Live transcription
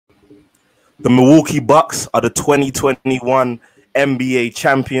The Milwaukee Bucks are the 2021 NBA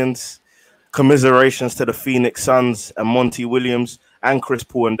champions. Commiserations to the Phoenix Suns and Monty Williams and Chris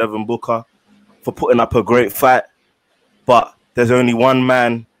Paul and Devin Booker for putting up a great fight. But there's only one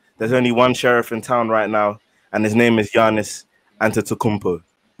man, there's only one sheriff in town right now, and his name is Giannis Antetokounmpo.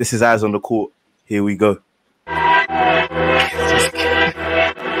 This is Eyes on the Court. Here we go.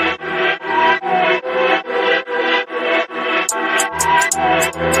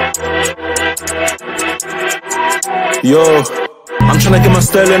 Yo, I'm tryna get my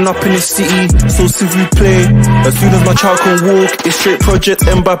sterling up in the city, so s'il play. As soon as my child can walk, it's straight Project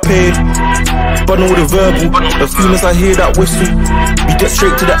Mbappe. But all the verbal, as soon as I hear that whistle, we get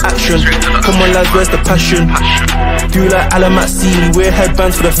straight to the action. Come on lads, where's the passion? Do like Alamat, wear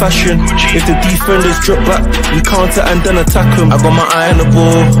headbands for the fashion. If the defenders drop back, we counter and then attack them. I got my eye on the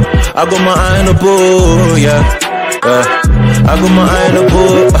ball, I got my eye on the ball, yeah. I got my eye on the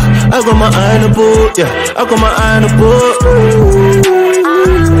ball, I got my eye on the ball, yeah. I got my eye on the ball,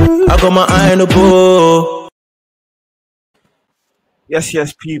 I got my eye on the ball.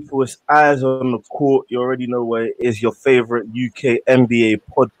 Yes, people, it's Eyes on the Court. You already know where it is, your favorite UK NBA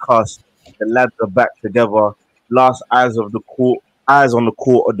podcast. The lads are back together. Last Eyes on the Court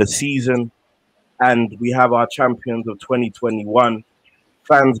of the season. And we have our champions of 2021.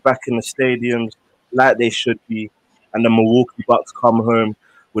 Fans back in the stadiums like they should be. And the Milwaukee Bucks come home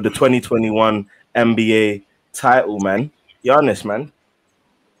with the 2021 NBA title, man. Giannis, man.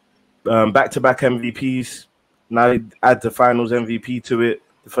 Back-to-back MVPs. Now add the finals MVP to it.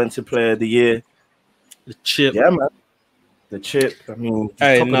 Defensive Player of the Year. The chip. Yeah, man. The chip. I mean,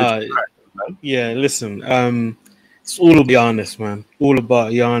 hey, nah. Yeah, listen. It's all about Giannis, man. All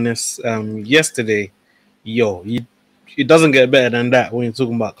about Giannis. Yesterday, it doesn't get better than that when you're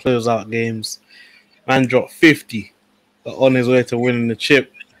talking about closeout games. Man dropped 50 on his way to winning the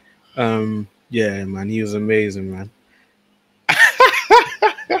chip. Yeah, man, he was amazing, man.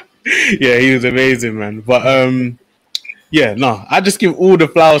 Yeah, he was amazing, man. But I just give all the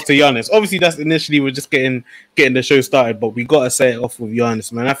flowers to Giannis. Obviously, that's initially we're just getting the show started, but we gotta say it off with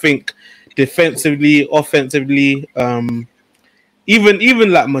Giannis, man. I think defensively, offensively,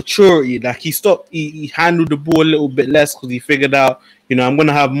 even like maturity, like he handled the ball a little bit less because he figured out, I'm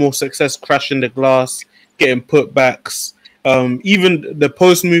gonna have more success crashing the glass, getting putbacks. Even the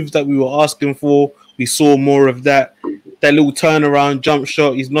post moves that we were asking for, we saw more of that. That little turnaround jump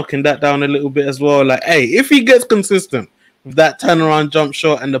shot, he's knocking that down a little bit as well. Like, hey, if he gets consistent with that turnaround jump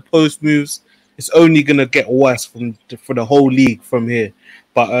shot and the post moves, it's only gonna get worse for the whole league from here.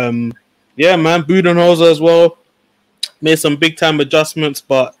 But yeah, man, Budenholzer as well made some big time adjustments.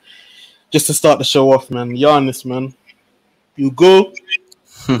 But just to start the show off, man, Giannis, man, you go.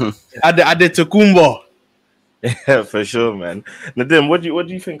 I did Takumba. Yeah, for sure, man. Nadim, what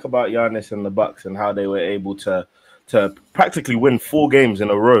do you think about Giannis and the Bucks and how they were able to practically win 4 games in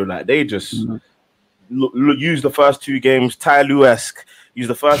a row? Like they just use the first 2 games, Ty Lue-esque, use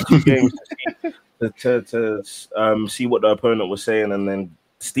the first 2 games to see what the opponent was saying and then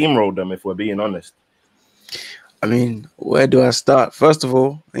steamroll them, if we're being honest. I mean, where do I start? First of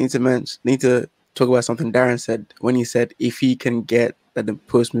all, I need to talk about something Darren said when he said if he can get the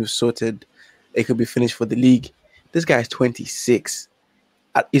post move sorted, it could be finished for the league. This guy is 26.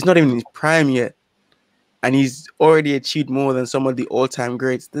 He's not even in his prime yet. And he's already achieved more than some of the all-time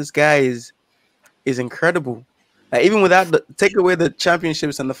greats. This guy is incredible. Like, even without take away the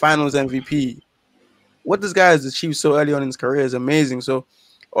championships and the finals MVP, what this guy has achieved so early on in his career is amazing. So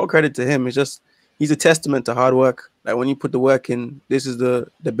all credit to him. It's just he's a testament to hard work. Like when you put the work in, this is these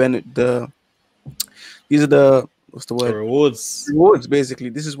are the what's the word? Rewards, basically.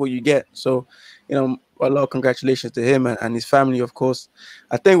 This is what you get. So, a lot of congratulations to him and his family, of course.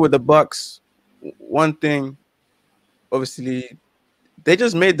 I think with the Bucks, one thing, obviously, they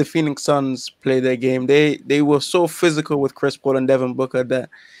just made the Phoenix Suns play their game. They were so physical with Chris Paul and Devin Booker that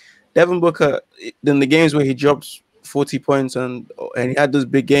Devin Booker, in the games where he dropped 40 points and he had those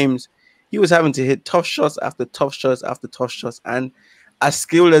big games, he was having to hit tough shots after tough shots after tough shots. And as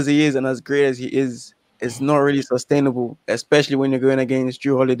skilled as he is and as great as he is, it's not really sustainable, especially when you're going against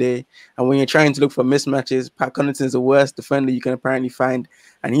Drew Holiday and when you're trying to look for mismatches. Pat Connaughton is the worst defender you can apparently find,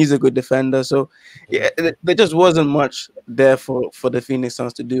 and he's a good defender. So, yeah, there just wasn't much there for the Phoenix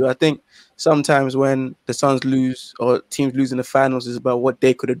Suns to do. I think sometimes when the Suns lose or teams lose in the finals is about what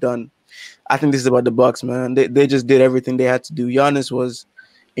they could have done. I think this is about the Bucks, man. They just did everything they had to do. Giannis was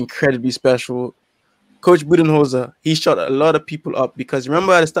incredibly special. Coach Budenholzer, he shot a lot of people up because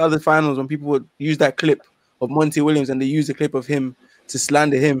remember at the start of the finals when people would use that clip of Monty Williams and they use a clip of him to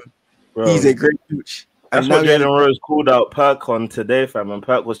slander him. Bro. He's a great coach. That's what Jalen Rose called out Perk on today, fam. And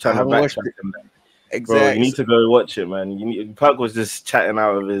Perk was trying to backtrack him. Exactly. Bro, you need to go watch it, man. Perk was just chatting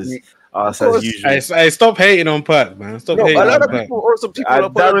out of his ass as usual. I stop hating on Perk, man. Stop hating on Perk.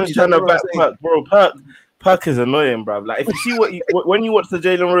 Darren's trying to back Perk, bro. Perk is annoying, bro. Like, if you see when you watch the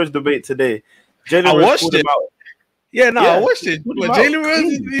Jalen Rose debate today, Jalen Rose watched it. I watched it. But Jalen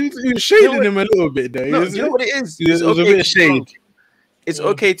Rose, he was shading him a little bit, though. No, you know what it is? It was a bit of shade. It's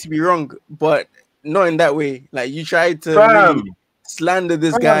okay to be wrong, but not in that way. Like, you tried to really slander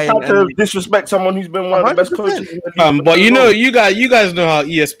this guy and disrespect someone who's been one of the best coaches in the league. But you guys know how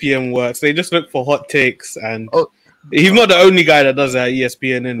ESPN works. They just look for hot takes, and he's not the only guy that does that at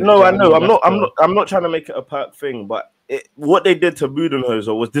ESPN. No, I know. I'm not trying to make it a Perk thing, but what they did to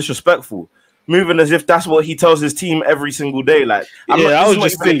Budenholzer was disrespectful. Moving as if that's what he tells his team every single day. Like, that was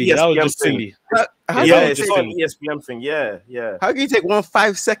just silly. It's not an ESPN thing. Yeah. How can you take 1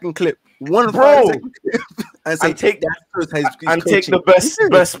 5-second clip? 1 5-second clip and say, take the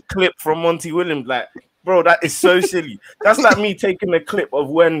best clip from Monty Williams? Like, bro, that is so silly. That's like me taking a clip of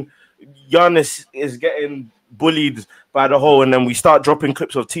when Giannis is getting bullied by the whole, and then we start dropping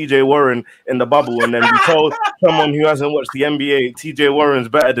clips of TJ Warren in the bubble, and then we tell someone who hasn't watched the NBA TJ Warren's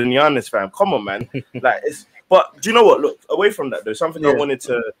better than Giannis, fam. Come on, man. But do you know what? Look, away from that though, something I wanted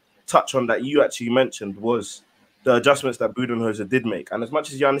to touch on that you actually mentioned was the adjustments that Budenholzer did make. And as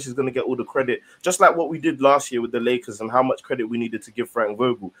much as Giannis is going to get all the credit, just like what we did last year with the Lakers and how much credit we needed to give Frank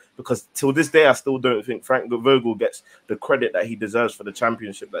Vogel, because till this day I still don't think Frank Vogel gets the credit that he deserves for the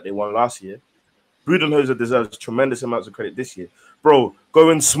championship that they won last year. Budenholzer deserves tremendous amounts of credit this year. Bro,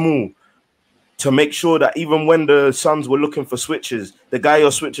 going small to make sure that even when the Suns were looking for switches, the guy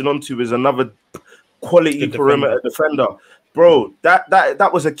you're switching onto is another quality perimeter defender. Bro, that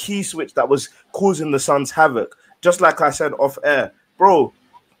was a key switch that was causing the Suns havoc. Just like I said off air. Bro,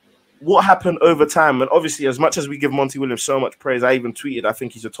 what happened over time? And obviously, as much as we give Monty Williams so much praise, I even tweeted, I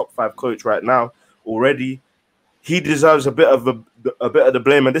think he's a top 5 coach right now already. He deserves a bit of the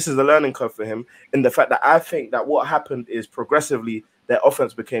blame, and this is the learning curve for him. In the fact that I think that what happened is progressively their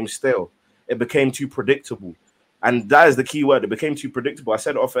offense became stale. It became too predictable, and that is the key word. It became too predictable. I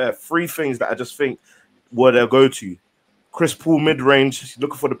said off air 3 things that I just think were their go-to. Chris Paul mid-range,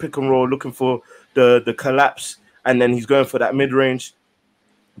 looking for the pick and roll, looking for the collapse, and then he's going for that mid-range.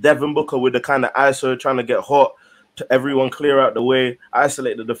 Devin Booker with the kind of ISO, trying to get hot, to everyone clear out the way,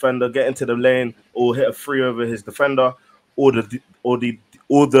 isolate the defender, get into the lane, or hit a free over his defender, or the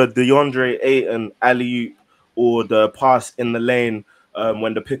DeAndre Ayton alley-oop, or the pass in the lane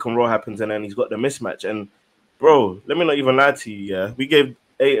when the pick and roll happens, and then he's got the mismatch. And bro, let me not even lie to you. Yeah, we gave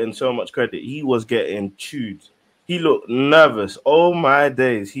Ayton so much credit. He was getting chewed. He looked nervous. Oh my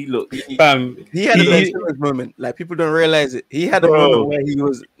days, he looked. He had a moment. Like, people don't realize it. He had a moment where he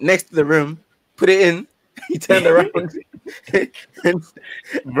was next to the rim, put it in. He turned around, and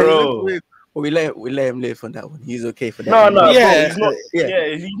bro. We let him live on that one. He's okay for that. No, bro, he's not.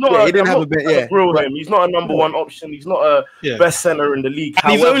 He didn't have a bit. He's not a number 1 option. He's not a best center in the league.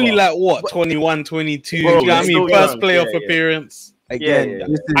 And he's only like what, 21, 22. Bro, you know what I mean? First playoff appearance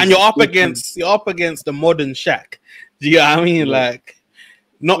again. And you're up against the modern Shaq. Do you know what I mean? Like,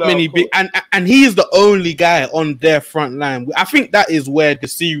 not many big, and he is the only guy on their front line. I think that is where the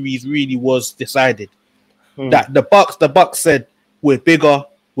series really was decided. That the Bucks said, we're bigger,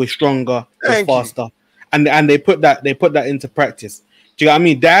 we're stronger, we're faster, and they put that into practice. Do you know what I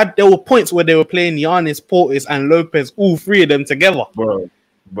mean? There were points where they were playing Giannis, Portis, and Lopez, all 3 of them together, bro.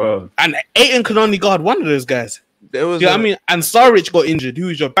 And Ayton could only guard one of those guys. Do you know what I mean? And Saric got injured, who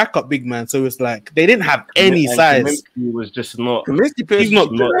is your backup big man. So it's like they didn't have any size. He was just not. He's not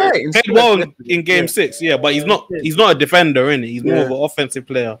good. He played well in Game 6, but he's not a defender, innit? He's more of an offensive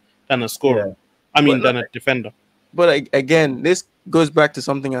player than a scorer. Yeah. Than a defender. But again, this goes back to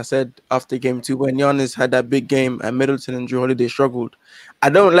something I said after Game 2 when Giannis had that big game and Middleton and Drew Holiday struggled. I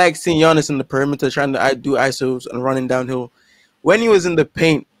don't like seeing Giannis in the perimeter trying to do ISOs and running downhill. When he was in the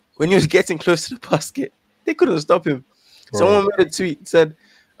paint, when he was getting close to the basket, they couldn't stop him. Bro. Someone made a tweet, said,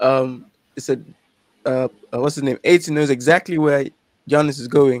 what's his name? 18 knows exactly where Giannis is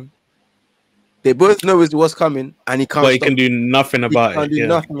going. They both know what's coming, and he can't. But he can do nothing about it. He can't do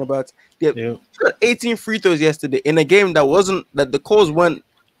nothing about it. He got 18 free throws yesterday in a game that the calls weren't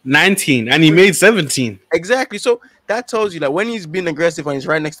 19, and he made 17. Exactly. So that tells you that when he's being aggressive and he's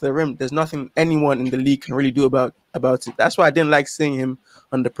right next to the rim, there's nothing anyone in the league can really do about it. That's why I didn't like seeing him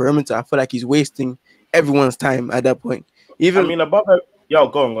on the perimeter. I feel like he's wasting everyone's time at that point. Above it. Yo,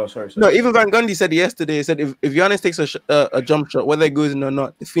 go on. Sorry. No, even Van Gundy said yesterday, he said if Giannis takes a jump shot, whether it goes in or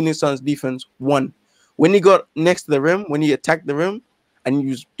not, the Phoenix Suns defense won. When he got next to the rim, when he attacked the rim, and he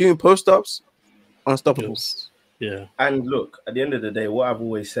was doing post-ups unstoppable. Yeah. And look, at the end of the day, what I've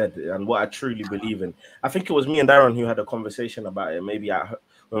always said and what I truly believe in, I think it was me and Darren who had a conversation about it. Maybe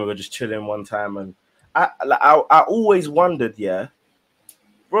when we were just chilling one time, and I always wondered, yeah,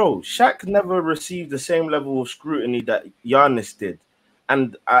 bro, Shaq never received the same level of scrutiny that Giannis did,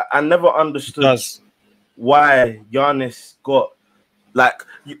 and I never understood why Giannis got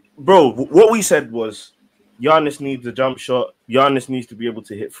bro. What we said was Giannis needs a jump shot. Giannis needs to be able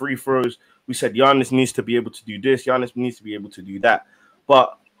to hit free throws. We said Giannis needs to be able to do this. Giannis needs to be able to do that.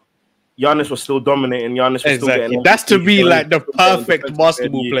 But Giannis was still dominating. Giannis was still getting. That's to be like the perfect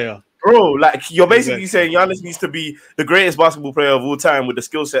basketball player, bro. Like you're basically saying Giannis needs to be the greatest basketball player of all time with the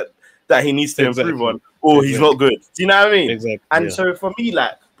skill set that he needs to improve on, or he's not good. Do you know what I mean? Exactly. And so for me,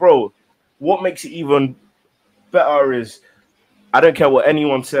 like, bro, what makes it even better is I don't care what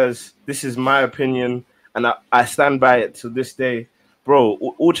anyone says. This is my opinion, and I stand by it to this day. Bro,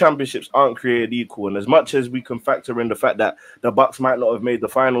 all championships aren't created equal, and as much as we can factor in the fact that the Bucks might not have made the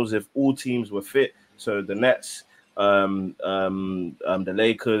finals if all teams were fit, so the Nets, the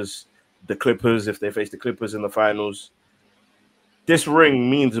Lakers, the Clippers, if they face the Clippers in the finals, this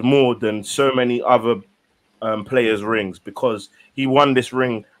ring means more than so many other players' rings because he won this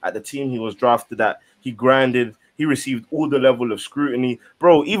ring at the team he was drafted at. He grinded. He received all the level of scrutiny.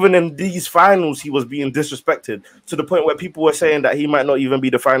 Bro, even in these finals, he was being disrespected to the point where people were saying that he might not even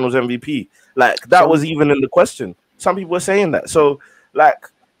be the finals MVP. Like, that was even in the question. Some people were saying that. So, like,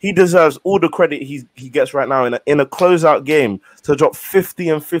 he deserves all the credit he gets right now in a closeout game to drop 50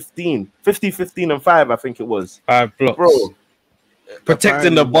 and 15. 50, 15, and 5, I think it was. 5 blocks. Bro.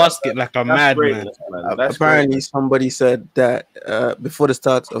 Protecting the basket like a madman. Apparently, somebody said that before the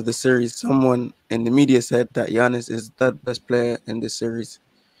start of the series, someone in the media said that Giannis is the best player in this series.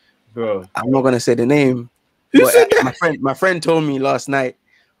 Bro, I'm not gonna say the name. Who said that? My friend told me last night.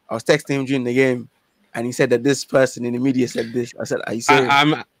 I was texting him during the game, and he said that this person in the media said this. I said, "Are you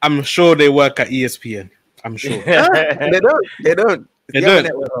serious?" I'm sure they work at ESPN. I'm sure. They don't. They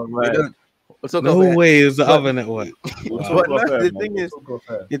don't. No way is the other network. Wow.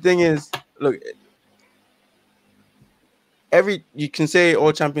 The thing is, look, you can say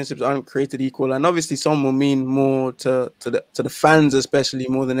all championships aren't created equal, and obviously some will mean more to the fans, especially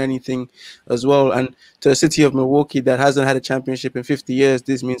more than anything as well, and to the city of Milwaukee that hasn't had a championship in 50 years.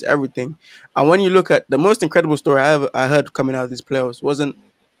 This means everything. And when you look at the most incredible story I heard coming out of these playoffs wasn't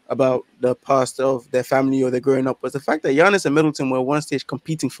about the past of their family or their growing up, was the fact that Giannis and Middleton were at one stage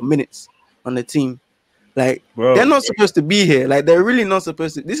competing for minutes on the team. Like, bro, they're not supposed to be here. Like, they're really not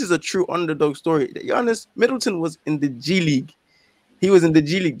supposed to. This is a true underdog story. Giannis Middleton was in the G League. He was in the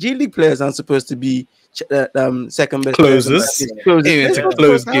G League. G League players aren't supposed to be second best closers.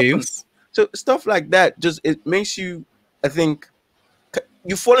 Close games. So stuff like that, it makes you, I think,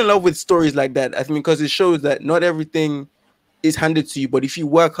 you fall in love with stories like that. I think because it shows that not everything is handed to you, but if you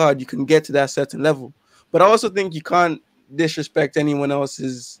work hard, you can get to that certain level. But I also think you can't disrespect anyone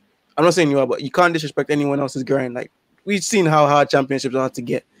else's. I'm not saying you are, but you can't disrespect anyone else's grind. Like, we've seen how hard championships are to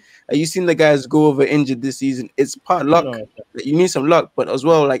get. You've seen the guys go over injured this season. It's part luck. You need some luck, but as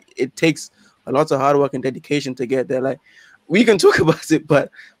well, like, it takes a lot of hard work and dedication to get there. Like, we can talk about it,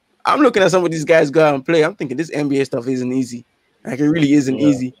 but I'm looking at some of these guys go out and play. I'm thinking this NBA stuff isn't easy. Like, it really isn't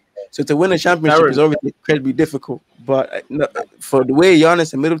easy. So to win a championship is obviously incredibly difficult. But for the way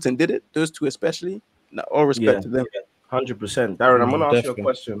Giannis and Middleton did it, those two especially, all respect to them. 100%. Darren, I'm going to ask you a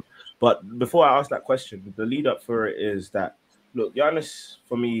question. But before I ask that question, the lead up for it is that, look, Giannis,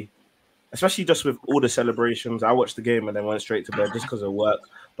 for me, especially just with all the celebrations, I watched the game and then went straight to bed just because of work.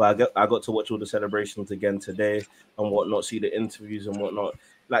 But I got to watch all the celebrations again today and whatnot, see the interviews and whatnot.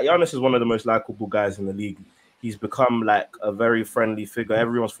 Like, Giannis is one of the most likable guys in the league. He's become like a very friendly figure.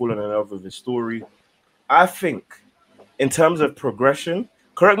 Everyone's fallen in love with his story. I think in terms of progression,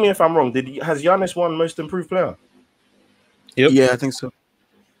 correct me if I'm wrong, has Giannis won most improved player? Yep. Yeah, I think so.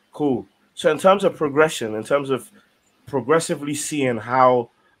 Cool. So in terms of progression, in terms of progressively seeing how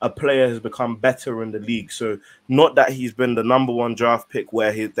a player has become better in the league, so not that he's been the number one draft pick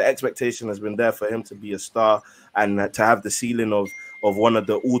where the expectation has been there for him to be a star and to have the ceiling of one of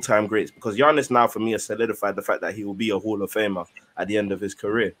the all-time greats, because Giannis now for me has solidified the fact that he will be a Hall of Famer at the end of his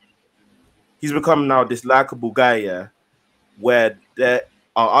career. He's become now this likable guy, yeah, where there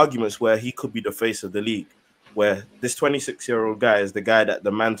are arguments where he could be the face of the league, where this 26-year-old guy is the guy that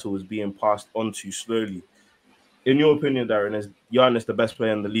the mantle is being passed on to slowly. In your opinion, Darren, is Giannis the best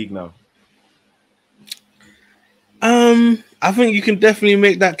player in the league now? I think you can definitely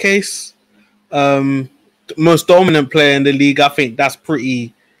make that case. Most dominant player in the league, I think that's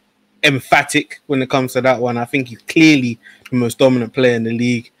pretty emphatic when it comes to that one. I think he's clearly the most dominant player in the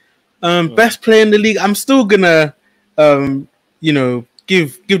league. Best player in the league. I'm still gonna, you know,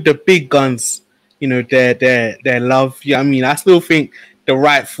 give the big guns, you know, their love. Yeah, I mean, I still think the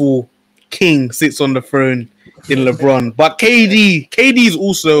rightful king sits on the throne in LeBron, but KD is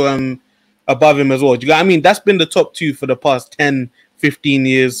also above him as well. Do you know what I mean? That's been the top two for the past 10, 15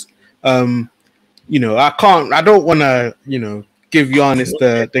 years. You know, I don't want to, you know, give Giannis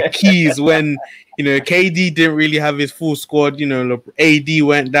the keys when, you know, KD didn't really have his full squad. You know, AD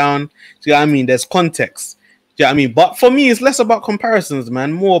went down. Do you know what I mean? There's context. Do you know what I mean? But for me, it's less about comparisons,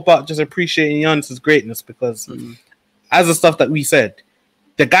 man. More about just appreciating Giannis's greatness because, as the stuff that we said,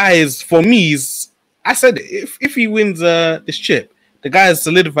 the guy is, for me, I said if he wins this chip, the guy has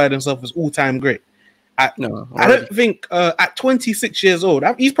solidified himself as all-time great. I don't think at 26 years old,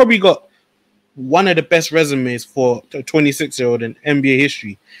 he's probably got one of the best resumes for a 26-year-old in NBA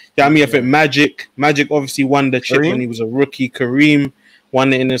history. Yeah, I mean, I think Magic obviously won the chip when he was a rookie. Kareem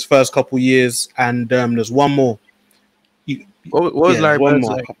won it in his first couple years, and there's one more. What was Larry Bird?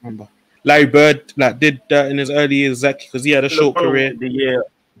 I can't remember. Larry Bird did that in his early years, exactly, because he had a short career. The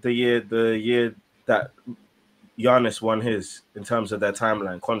year that Giannis won his, in terms of their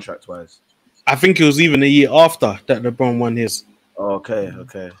timeline, contract-wise. I think it was even a year after that LeBron won his. Okay.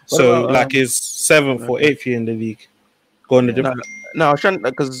 So his 7th or 8th year in the league. No,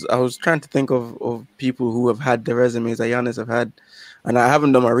 I was trying to think of people who have had the resumes that Giannis have had, and I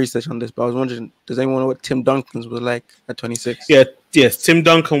haven't done my research on this, but I was wondering, does anyone know what Tim Duncan's was like at 26? Yes, Tim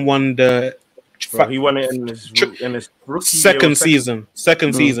Duncan won the. Bro, he won it in his rookie second season.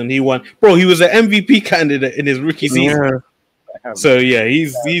 Season he won. Bro, he was an MVP candidate in his rookie season. Yeah. So yeah,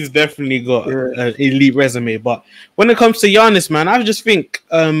 he's definitely got an elite resume. But when it comes to Giannis, man, I just think,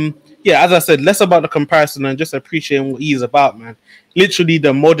 as I said, less about the comparison and just appreciating what he's about, man. Literally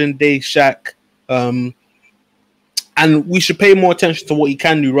the modern day Shaq, and we should pay more attention to what he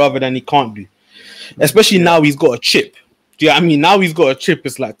can do rather than he can't do. Especially now he's got a chip. Do you know what I mean? Now he's got a chip.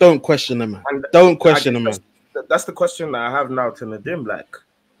 It's like, don't question him, man. Don't question him, man. That's the question that I have now to Nadim. Like,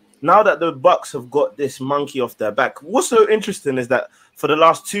 now that the Bucks have got this monkey off their back, what's so interesting is that for the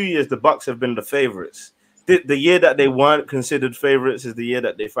last 2 years, the Bucks have been the favorites. The year that they weren't considered favorites is the year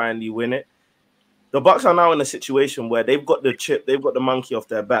that they finally win it. The Bucks are now in a situation where they've got the chip, they've got the monkey off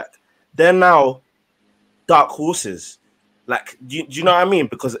their back. They're now dark horses. Like, do you know what I mean?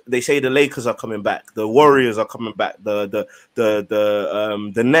 Because they say the Lakers are coming back, the Warriors are coming back, the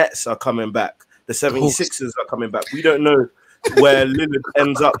Nets are coming back, the 76ers are coming back. We don't know where Lillard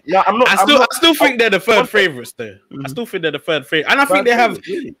ends up. No, I still think they're the third favorites there. I still think they're the third favorite. And I think they have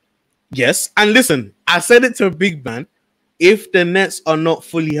yes. And listen, I said it to a big man. If the Nets are not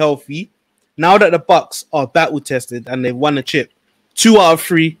fully healthy, now that the Bucks are battle tested and they've won a chip, 2 out of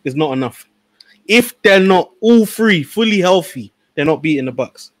 3 is not enough. If they're not all 3 fully healthy, they're not beating the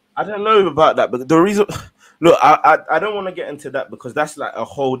Bucks. I don't know about that, but the reason, look, I don't want to get into that because that's like a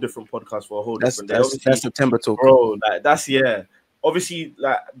whole different podcast for a whole different day. That's September talk, bro. Like obviously,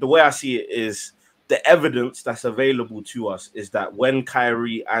 like the way I see it is the evidence that's available to us is that when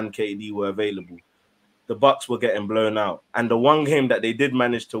Kyrie and KD were available, the Bucks were getting blown out, and the one game that they did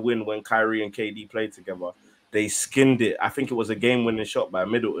manage to win when Kyrie and KD played together, they skinned it. I think it was a game-winning shot by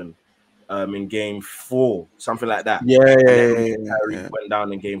Middleton. In game 4, something like that. Kyrie went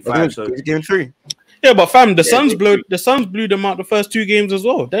down in game 5. So it's game 3. Yeah, but fam, the Suns blew them out the first 2 games as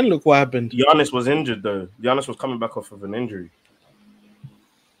well. Then look what happened. Giannis was injured though. Giannis was coming back off of an injury.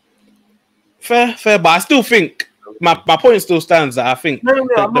 Fair, but I still think my point still stands that I think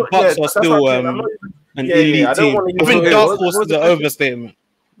the Bucks are still an elite team. I think dark horse is an overstatement.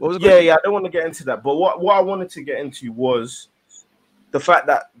 I don't want to get into that. But what I wanted to get into was the fact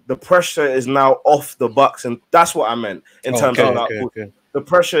that the pressure is now off the Bucks, and that's what I meant in terms of that. The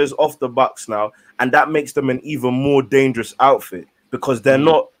pressure is off the Bucks now, and that makes them an even more dangerous outfit because they're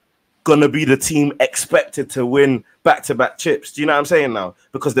not gonna be the team expected to win back-to-back chips. Do you know what I'm saying now?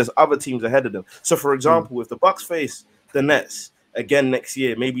 Because there's other teams ahead of them. So, for example, if the Bucks face the Nets again next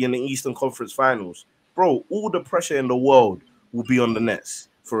year, maybe in the Eastern Conference Finals, bro, all the pressure in the world will be on the Nets,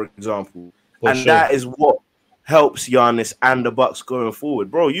 for example, that is what helps Giannis and the Bucks going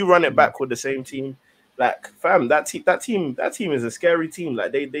forward, bro. You run it back with the same team, like fam. That team is a scary team.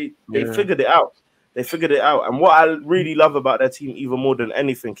 Like they figured it out. They figured it out. And what I really love about that team, even more than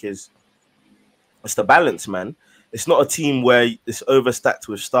anything, is it's the balance, man. It's not a team where it's overstacked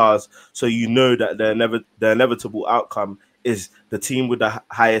with stars, so you know that the inevitable outcome is the team with the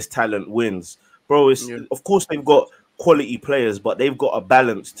highest talent wins, bro. Of course they've got quality players, but they've got a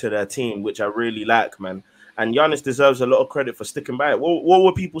balance to their team, which I really like, man. And Giannis deserves a lot of credit for sticking by it. What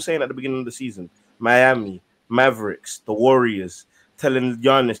were people saying at the beginning of the season? Miami, Mavericks, the Warriors, telling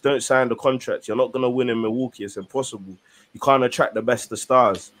Giannis, don't sign the contract. You're not going to win in Milwaukee. It's impossible. You can't attract the best of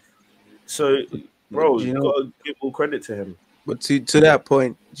stars. So, bro, you got to give all credit to him. But to that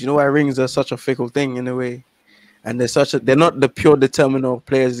point, do you know why rings are such a fickle thing in a way? And they're not the pure determinant of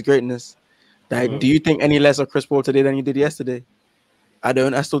players' greatness. Like, do you think any less of Chris Paul today than you did yesterday? I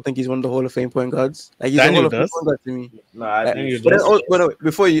don't. I still think he's one of the Hall of Fame point guards. Like, he's a Hall of Fame point guard to me. But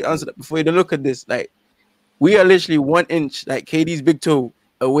before you answer that, before you look at this, like, we are literally 1 inch, like KD's big toe,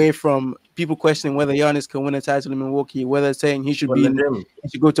 away from people questioning whether Giannis can win a title in Milwaukee, whether saying he should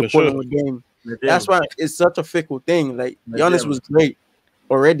go to Portland with Dame. That's why it's such a fickle thing. Like, Giannis was great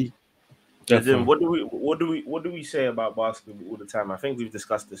already. What do we say about basketball all the time? I think we've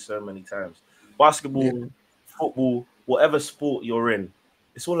discussed this so many times. Basketball, football, whatever sport you're in,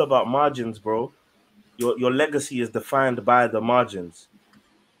 it's all about margins, bro. Your legacy is defined by the margins.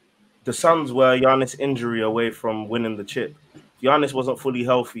 The Suns were Giannis' injury away from winning the chip. If Giannis wasn't fully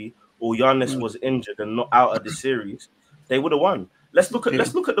healthy, or Giannis was injured and not out of the series, they would have won. Let's look at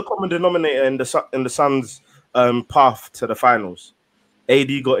the common denominator in the Suns' path to the finals.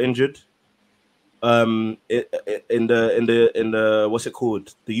 AD got injured. In the what's it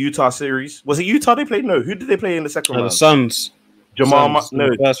called? The Utah series. Was it Utah they played? No, who did they play in the second round? The Suns. The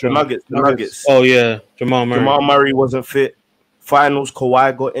Nuggets. The Nuggets. Oh yeah, Jamal Murray. Jamal Murray wasn't fit. Finals,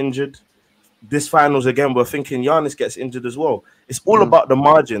 Kawhi got injured. This finals again, we're thinking Giannis gets injured as well. It's all about the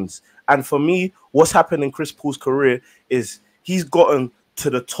margins. And for me, what's happened in Chris Paul's career is he's gotten to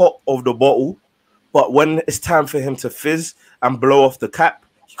the top of the bottle, but when it's time for him to fizz and blow off the cap,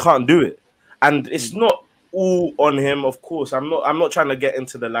 he can't do it. And it's not all on him, of course. I'm not trying to get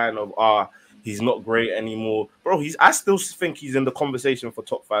into the line of he's not great anymore. Bro, I still think he's in the conversation for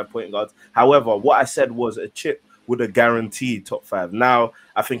top 5 point guards. However, what I said was a chip with a guaranteed top 5. Now,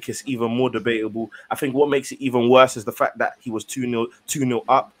 I think it's even more debatable. I think what makes it even worse is the fact that he was 2-0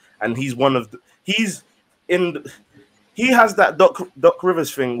 up, and he has that Doc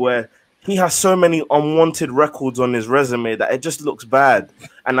Rivers thing where he has so many unwanted records on his resume that it just looks bad.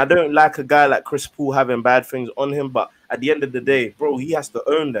 And I don't like a guy like Chris Paul having bad things on him, but at the end of the day, bro, he has to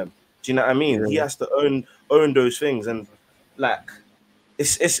own them. Do you know what I mean? Yeah. He has to own those things. And like,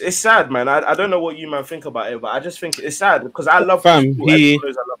 it's sad, man. I don't know what you man think about it, but I just think it's sad because I love Chris Paul. Everyone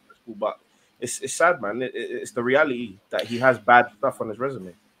knows I love Chris Paul, but it's sad, man. It's the reality that he has bad stuff on his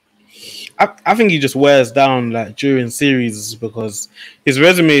resume. I think he just wears down like during series because his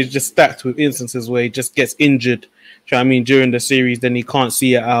resume is just stacked with instances where he just gets injured. You know what I mean, during the series, then he can't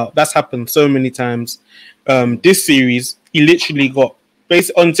see it out. That's happened so many times. This series, he literally got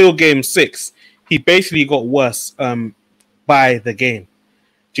until game 6, he basically got worse by the game.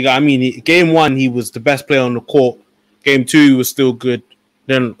 Do you know what I mean? Game 1, he was the best player on the court. Game 2, he was still good.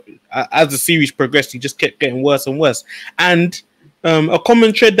 Then as the series progressed, he just kept getting worse and worse. And a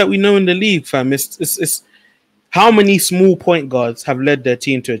common thread that we know in the league, fam, is how many small point guards have led their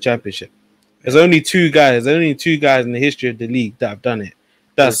team to a championship? There's only two guys in the history of the league that have done it.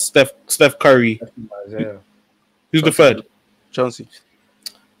 That's Steph Curry. Who's the third?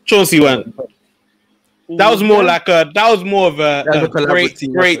 Chauncey went. That was more like of a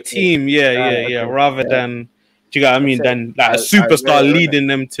great team. Yeah. Rather than, do you know what I mean? Than like a superstar leading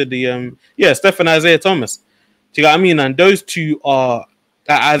them to the Steph and Isaiah Thomas. Do you know what I mean? And those two are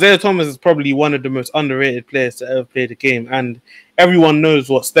Isaiah Thomas is probably one of the most underrated players to ever play the game, and everyone knows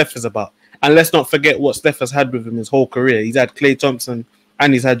what Steph is about. And let's not forget what Steph has had with him his whole career. He's had Klay Thompson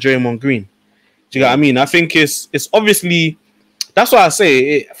and he's had Draymond Green. Do you know what I mean? I think it's obviously, that's why I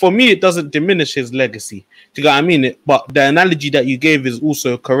say for me it doesn't diminish his legacy. Do you know what I mean? But the analogy that you gave is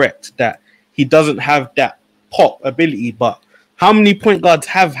also correct, that he doesn't have that pop ability. But how many point guards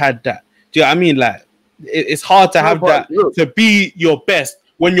have had that? Do you know what I mean? Like, it's hard to have that, to be your best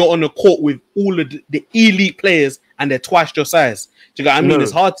when you're on the court with all of the elite players and they're twice your size. Do you know what I mean?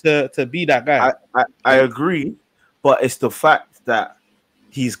 It's hard to be that guy. I agree, but it's the fact that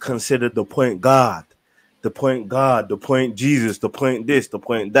he's considered the point guard, the point Jesus, the point this, the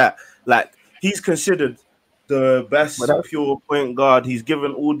point that. Like, he's considered the best pure point guard. He's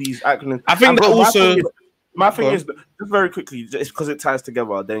given all these accolades. I think that also... My thing is, just very quickly, just because it ties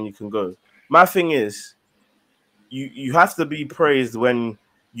together, then you can go. My thing is, you have to be praised when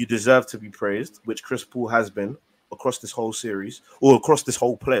you deserve to be praised, which Chris Paul has been across this whole series or across this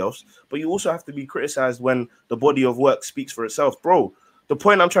whole playoffs. But you also have to be criticized when the body of work speaks for itself. Bro, the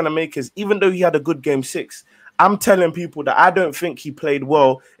point I'm trying to make is, even though he had a good game 6, I'm telling people that I don't think he played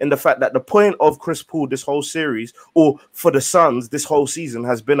well, in the fact that the point of Chris Paul this whole series, or for the Suns this whole season,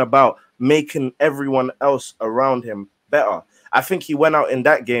 has been about making everyone else around him better. I think he went out in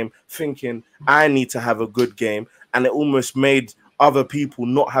that game thinking, I need to have a good game, and it almost made other people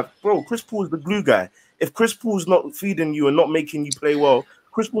not have. Bro, Chris Paul is the glue guy. If Chris Paul's not feeding you and not making you play well,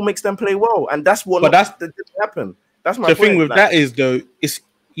 Chris Paul makes them play well, and that's what. But that didn't happen. That's my the point. thing with that is though, is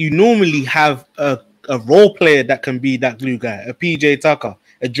you normally have a role player that can be that glue guy, a PJ Tucker,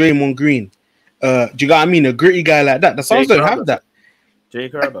 a Draymond Green. Do you got what I mean? A gritty guy like that. The Suns don't have that.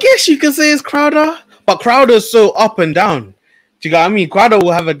 I guess you can say it's Crowder, but Crowder's so up and down. Do you got what I mean? Crowder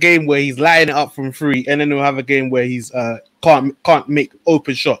will have a game where he's lighting it up from free, and then he'll have a game where he's can't make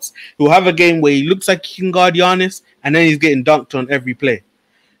open shots. He'll have a game where he looks like he can guard Giannis, and then he's getting dunked on every play.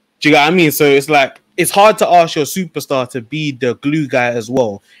 Do you got what I mean? So it's like it's hard to ask your superstar to be the glue guy as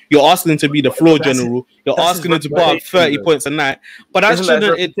well. You're asking him to be the floor general. You're asking him to put up 30 points a night. But that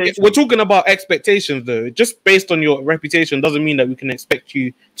shouldn't. We're talking about expectations, though. Just based on your reputation doesn't mean that we can expect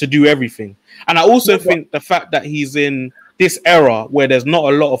you to do everything. And I also think the fact that he's in this era where there's not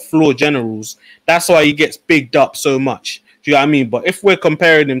a lot of floor generals, that's why he gets bigged up so much. Do you know what I mean? But if we're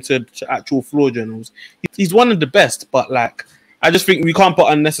comparing him to actual floor generals, he's one of the best. But like, I just think we can't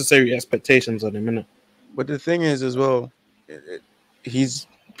put unnecessary expectations on him, innit? But the thing is, as well, he's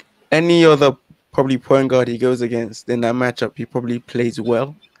any other probably point guard he goes against in that matchup, he probably plays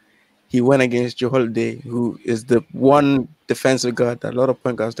well. He went against Joe Holiday, who is the one defensive guard that a lot of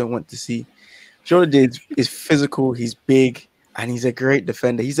point guards don't want to see. Joe Holiday is physical, he's big, and he's a great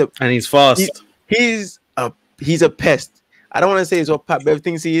defender. And he's fast. He's a pest. I don't want to say he's what Pat Bev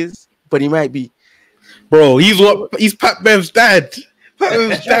thinks he is, but he might be. Bro, he's Pat Bev's dad.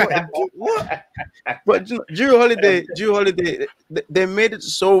 What? But Drew Holiday, they made it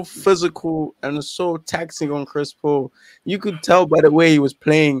so physical and so taxing on Chris Paul. You could tell by the way he was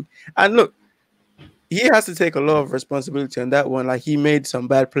playing. And look, he has to take a lot of responsibility on that one. Like, he made some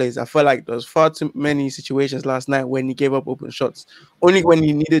bad plays. I felt like there was far too many situations last night when he gave up open shots. Only when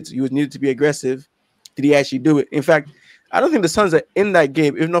he needed to be aggressive did he actually do it. In fact, I don't think the Suns are in that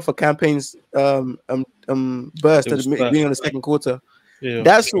game, if not for Campaign's burst at the beginning of the second quarter. Yeah.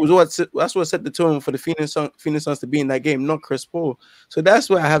 That's what set the tone for the Phoenix Suns to be in that game, not Chris Paul. So that's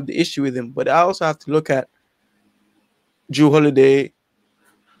where I have the issue with him. But I also have to look at Drew Holiday,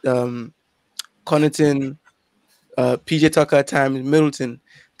 Connaughton, PJ Tucker at times, Middleton.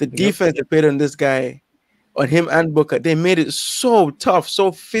 The defense they played on this guy, on him and Booker, they made it so tough,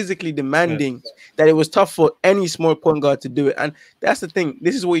 so physically demanding that it was tough for any small point guard to do it. And that's the thing.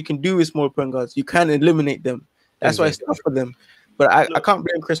 This is what you can do with small point guards. You can eliminate them. That's why it's tough for them. But I can't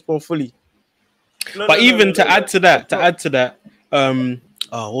blame Chris Paul fully. To add to that,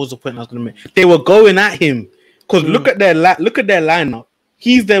 what was the point I was going to make? They were going at him because look at their lineup.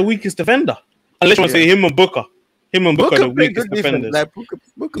 He's their weakest defender. Unless you want to say him and Booker. Him and Booker are the weakest defenders. Like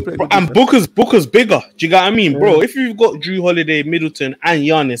Booker's bigger. Do you get what I mean, bro? If you've got Drew Holiday, Middleton, and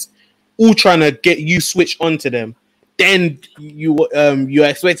Giannis all trying to get you switched onto them, then you're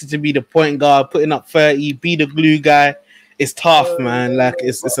expected to be the point guard, putting up 30, be the glue guy. It's tough, man. Like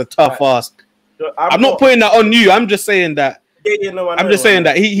it's a tough ask. I'm not putting that on you. I'm just saying that. I'm just saying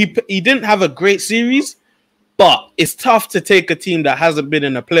that he didn't have a great series, but it's tough to take a team that hasn't been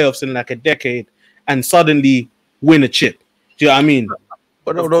in the playoffs in like a decade and suddenly win a chip. Do you know what I mean?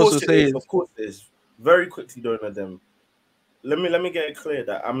 But I would also say, of course, there's very quickly though, them. Let me get it clear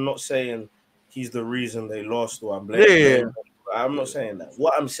that I'm not saying he's the reason they lost or I'm blaming him. I'm not saying that.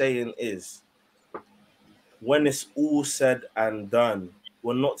 What I'm saying is, when it's all said and done,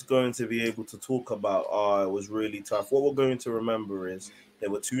 we're not going to be able to talk about, it was really tough. What we're going to remember is they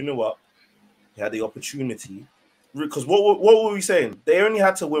were 2-0 up. They had the opportunity. Because what were we saying? They only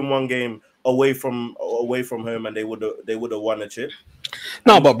had to win one game away from home, and they would have won a chip.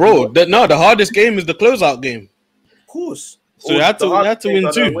 No, but bro, the hardest game is the closeout game. Of course. So you had to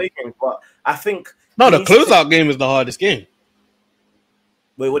win too. Game, but I think the closeout game is the hardest game.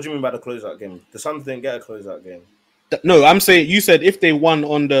 Wait, what do you mean by the closeout game? The Suns didn't get a closeout game. No, I'm saying you said if they won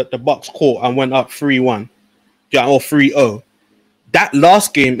on the Bucks court and went up 3-1, or 3-0, that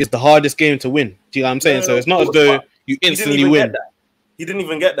last game is the hardest game to win. Do you know what I'm saying? So it's not as though you instantly win. He didn't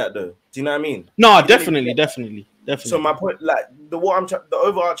even get that though. Do you know what I mean? No, definitely. So my point, like the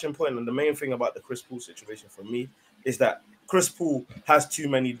overarching point and the main thing about the Chris Paul situation for me is that Chris Paul has too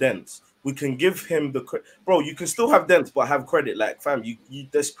many dents. We can give him the credit. Bro, you can still have dents, but have credit. Like, fam,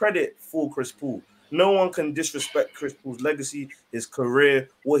 there's credit for Chris Paul. No one can disrespect Chris Paul's legacy, his career,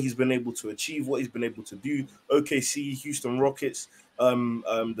 what he's been able to achieve, what he's been able to do. OKC, Houston Rockets,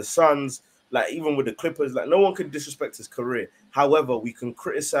 the Suns, like even with the Clippers, like no one can disrespect his career. However, we can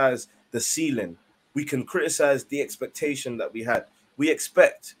criticize the ceiling. We can criticize the expectation that we had. We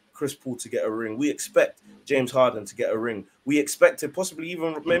expect Chris Paul to get a ring. We expect James Harden to get a ring. We expected possibly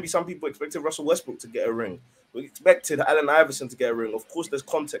even maybe some people expected Russell Westbrook to get a ring. We expected Allen Iverson to get a ring. Of course, there's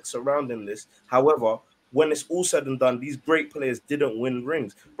context surrounding this. However, when it's all said and done, these great players didn't win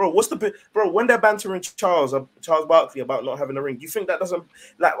rings, bro. When they're bantering Charles Barkley about not having a ring, you think that doesn't,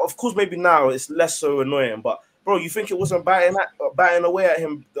 like, of course, maybe now it's less so annoying, but bro, you think it wasn't batting away at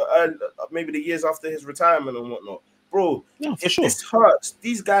him maybe the years after his retirement and whatnot, bro? Yeah, for if sure. This hurts,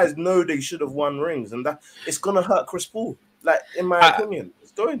 these guys know they should have won rings, and that it's gonna hurt Chris Paul. Like, in my opinion,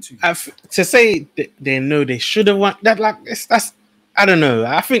 it's going to say they know they should have won that. Like, that's I don't know.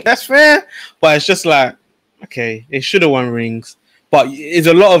 I think that's fair, but it's just like, okay, they should have won rings, but it's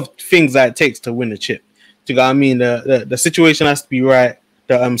a lot of things that it takes to win a chip. Do you know what I mean? The situation has to be right.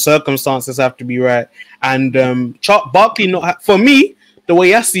 The circumstances have to be right, and Barkley for me, the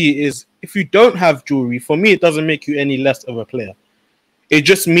way I see it is, if you don't have jewelry, for me, it doesn't make you any less of a player. It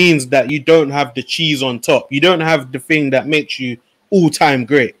just means that you don't have the cheese on top. You don't have the thing that makes you all-time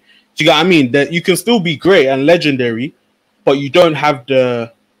great. Do you know what I mean? That you can still be great and legendary, but you don't have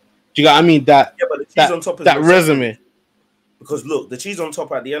the. Do you know what I mean? That on top that resume. Because look, the cheese on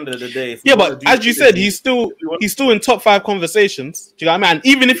top at the end of the day. Yeah, but as you said, he's still in top 5 conversations. Do you know what I mean? And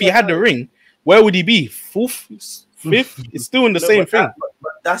even if he had the ring, where would he be? 4th, 5th? It's still in the same thing.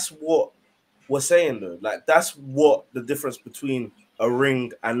 But that's what we're saying, though. Like, that's what the difference between a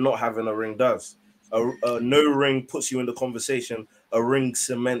ring and not having a ring does. No ring puts you in the conversation. A ring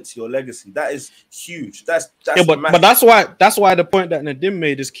cements your legacy. That is huge. That's yeah, but that's why the point that Nadim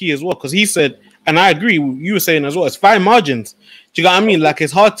made is key as well, because he said, and I agree, you were saying as well, it's fine margins. Do you know what I mean? Like,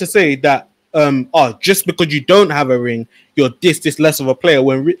 it's hard to say that just because you don't have a ring, you're this less of a player,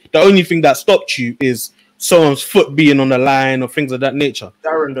 when the only thing that stopped you is someone's foot being on the line or things of that nature.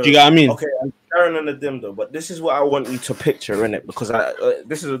 Darren, though, do you know what I mean? Okay, Darren and Nadim, though, but this is what I want you to picture in it, because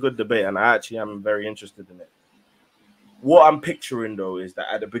this is a good debate, and I actually am very interested in it. What I'm picturing, though, is that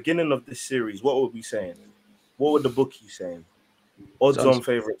at the beginning of this series, what would we saying? What would the bookies saying? Odds-on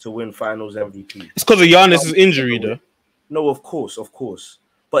favorite to win Finals MVP. It's because of Giannis' injury, though. No, of course.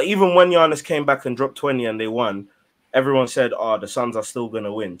 But even when Giannis came back and dropped 20 and they won, everyone said, the Suns are still going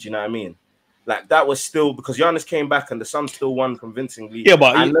to win. Do you know what I mean? Like, that was still because Giannis came back and the Suns still won convincingly. Yeah,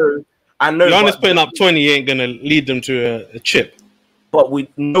 but I know. Giannis putting up 20 ain't going to lead them to a chip. But what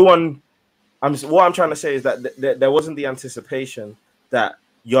I'm trying to say is that there wasn't the anticipation that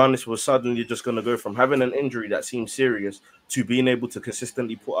Giannis was suddenly just going to go from having an injury that seemed serious to being able to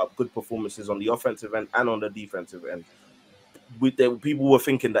consistently put up good performances on the offensive end and on the defensive end. People were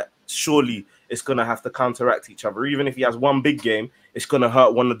thinking that surely it's going to have to counteract each other. Even if he has one big game, it's going to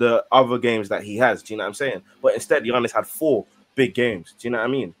hurt one of the other games that he has. Do you know what I'm saying? But instead, Giannis had 4 big games. Do you know what I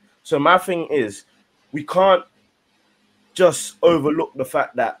mean? So my thing is, we can't just overlook the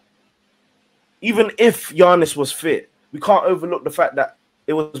fact that even if Giannis was fit, we can't overlook the fact that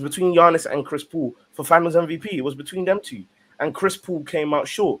it was between Giannis and Chris Paul for Finals MVP. It was between them two. And Chris Paul came out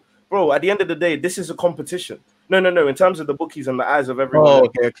short. Bro, at the end of the day, this is a competition. No. In terms of the bookies and the eyes of everyone. Oh,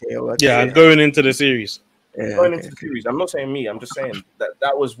 okay. Yeah, going into the series. Into the series. I'm not saying me. I'm just saying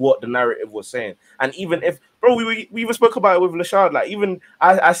that was what the narrative was saying. And even if, bro, we even spoke about it with Lashard. Like, even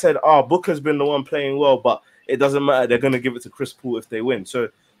I said, Booker's been the one playing well, but it doesn't matter. They're going to give it to Chris Paul if they win. So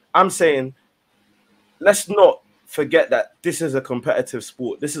I'm saying, let's not forget that this is a competitive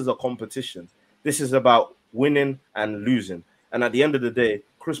sport. This is a competition. This is about winning and losing. And at the end of the day,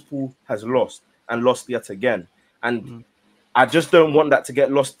 Chris Paul has lost and lost yet again. And I just don't want that to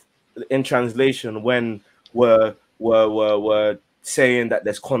get lost in translation when we're saying that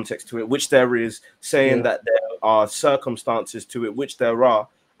there's context to it, which there is, saying that there are circumstances to it, which there are.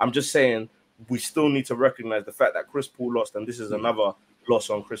 I'm just saying we still need to recognize the fact that Chris Paul lost, and this is another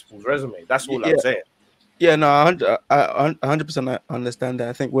loss on Chris Paul's resume. That's all I'm saying. Yeah, no, I 100% understand that.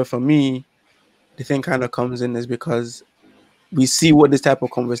 I think where for me, the thing kind of comes in is because we see what this type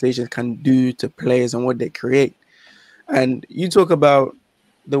of conversation can do to players and what they create. And you talk about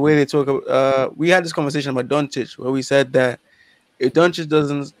the way they talk about, we had this conversation about Doncic where we said that if Doncic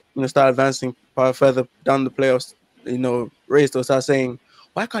doesn't start advancing further down the playoffs, race, they'll start saying,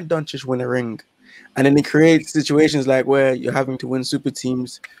 why can't Doncic win a ring? And then it creates situations like where you're having to win super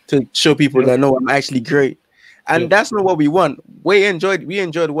teams to show people that, no, I'm actually great. And that's not what we want. We enjoyed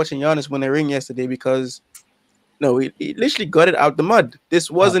watching Giannis win a ring yesterday because he literally got it out the mud. This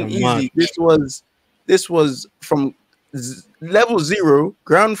wasn't easy. This was from level 0,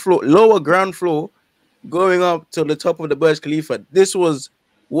 ground floor, lower ground floor, going up to the top of the Burj Khalifa. This was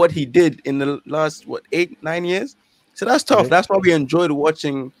what he did in the last 8-9 years. So that's tough. That's why we enjoyed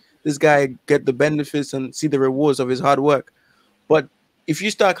watching this guy get the benefits and see the rewards of his hard work. But if you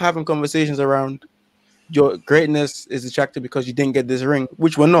start having conversations around your greatness is attractive because you didn't get this ring,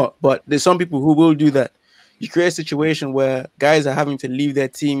 which we're not, but there's some people who will do that. you create a situation where guys are having to leave their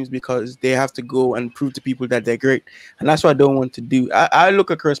teams because they have to go and prove to people that they're great. And that's what I don't want to do. I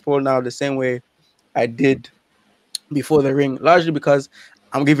look at Chris Paul now the same way I did before the ring, largely because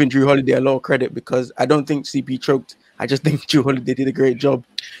I'm giving Drew Holiday a lot of credit because I don't think CP choked. I just think Drew Holiday did a great job.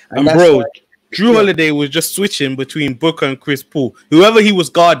 And bro, Drew Holiday was just switching between Booker and Chris Paul. Whoever he was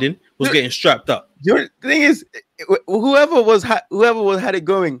guarding was getting strapped up. The thing is, whoever had it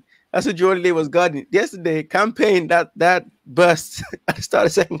going, that's what Drew Holiday was guarding. Yesterday, campaign that burst at the start of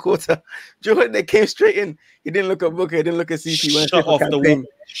the second quarter. Drew Holiday came straight in. He didn't look at Booker. He didn't look at CP. Shut off the wall.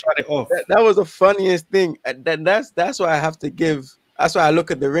 Shut it off. That was the funniest thing. That's why I have to give. That's why I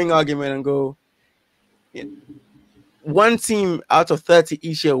look at the ring argument and go, one team out of 30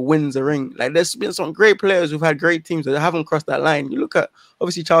 each year wins a ring. Like there's been some great players who've had great teams that haven't crossed that line. You look at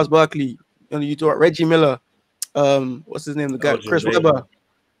obviously Charles Barkley. You talk about Reggie Miller. What's his name? The guy Chris Webber.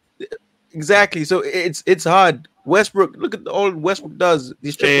 Exactly. So it's hard. Westbrook. Look at all Westbrook does.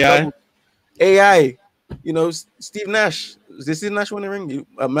 These AI. You know, Steve Nash. Did Steve Nash win a ring?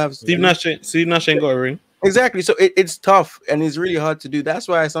 Steve Nash ain't got a ring. Exactly. So it's tough and it's really hard to do. That's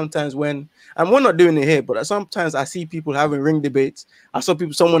why sometimes when, and we're not doing it here, but sometimes I see people having ring debates. I saw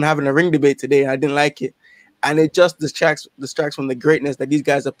someone having a ring debate today and I didn't like it. And it just distracts from the greatness that these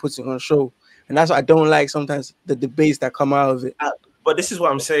guys are putting on show. And that's why I don't like sometimes the debates that come out of it. But this is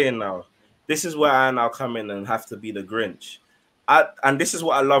what I'm saying now. This is where I now come in and have to be the Grinch. And this is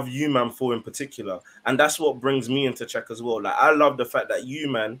what I love you, man, for in particular. And that's what brings me into check as well. Like, I love the fact that you,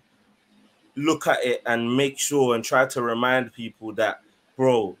 man, look at it and make sure and try to remind people that,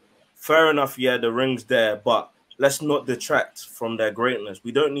 bro, fair enough, yeah, the ring's there, but let's not detract from their greatness.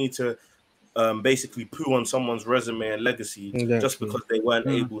 We don't need to basically poo on someone's resume and legacy just because they weren't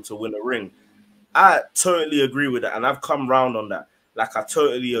able to win a ring. I totally agree with that, and I've come round on that. Like, I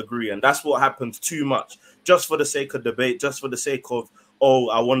totally agree, and that's what happens too much, just for the sake of debate, just for the sake of, oh,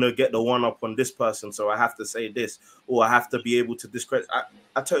 I want to get the one up on this person, so I have to say this, or I have to be able to discredit.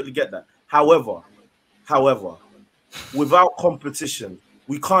 I totally get that. However, without competition,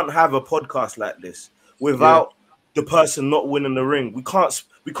 we can't have a podcast like this. Without the person not winning the ring, we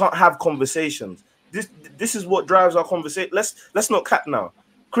can't have conversations. This is what drives our conversation. Let's not cap now.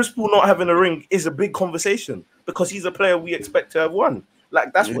 Chris Paul not having a ring is a big conversation because he's a player we expect to have won.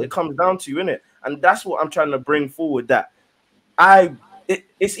 Like, that's what it comes down to, innit? And that's what I'm trying to bring forward. That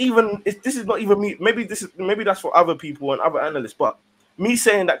this is not even me. Maybe that's for other people and other analysts, but me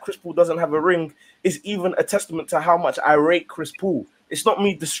saying that Chris Paul doesn't have a ring is even a testament to how much I rate Chris Paul. It's not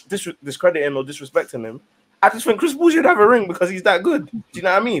me discrediting or disrespecting him. I just think Chris Paul should have a ring because he's that good. Do you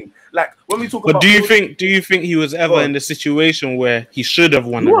know what I mean? Like, when we talk about... do you think he was ever in the situation where he should have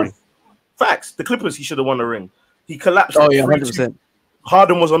won a ring? Facts. The Clippers, he should have won a ring. He collapsed. Oh, yeah, 100%.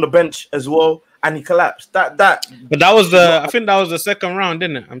 Harden was on the bench as well, and he collapsed. But that was I think that was the second round,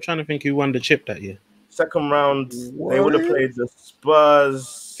 didn't it? I'm trying to think who won the chip that year. Second round, they would have played the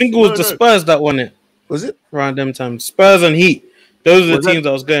Spurs. I think it was the Spurs that won it. Was it? Around them times. Spurs and Heat. Those are the teams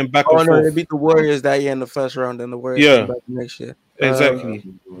that was going back and forth. They beat the Warriors that year in the first round, and the Warriors came back next year. Exactly.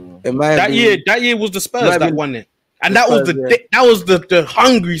 That year was the Spurs that won it, and that was the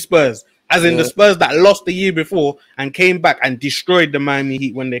hungry Spurs, as in the Spurs that lost the year before and came back and destroyed the Miami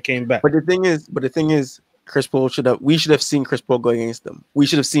Heat when they came back. But the thing is, we should have seen Chris Paul go against them. We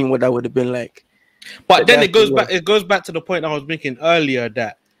should have seen what that would have been like. But then it goes back to the point I was making earlier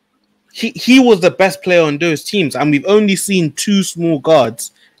that he was the best player on those teams, and we've only seen two small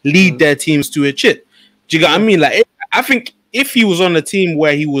guards lead their teams to a chip. Do you get what I mean? Like, I think if he was on a team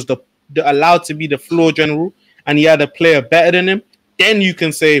where he was the allowed to be the floor general and he had a player better than him, then you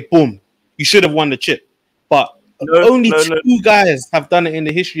can say, boom, you should have won the chip. But only two guys have done it in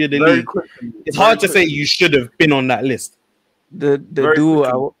the history of the league. It's hard to say you should have been on that list. The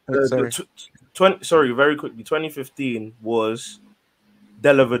duo. Very quickly. 2015 was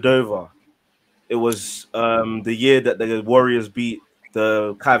Della Vedova. It was the year that the Warriors beat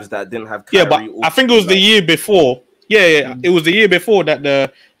the Cavs that didn't have Kyrie. Yeah, but I think it was the year before. Yeah, it was the year before that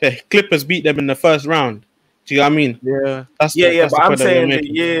the Clippers beat them in the first round. Do you know what I mean? Yeah. That's but I'm saying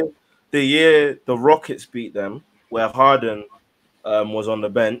the year the Rockets beat them, where Harden was on the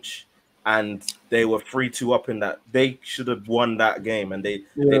bench and they were 3-2 up in that. They should have won that game, and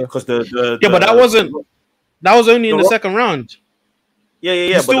because but that was only in the second round. Yeah.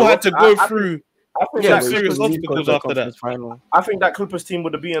 You still had to go through serious obstacles after that. I think that Clippers team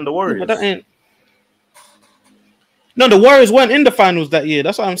would have beaten the Warriors. No, the Warriors weren't in the finals that year.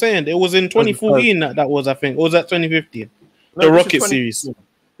 That's what I'm saying. It was in 2014 that was, I think. Or was that 2015? The Rocket series.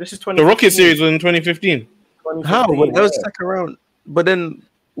 This is 2015. The Rocket series was in 2015. How? But that was the second round. But then,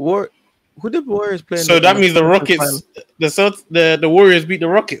 who Who did the Warriors play? So that means the Rockets, the Warriors beat the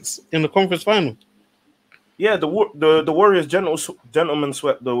Rockets in the conference final. Yeah, the Warriors gentlemen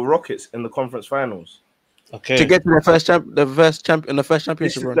swept the Rockets in the conference finals. Okay. To get to the first championship.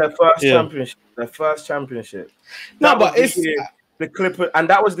 This is their first championship. Their first championship. No, but it's the Clippers, and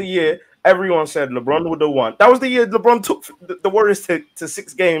that was the year everyone said LeBron would have won. That was the year LeBron took the Warriors to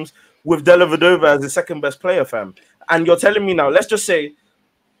 6 games with Dellavedova as the second best player, fam. And you're telling me now, let's just say,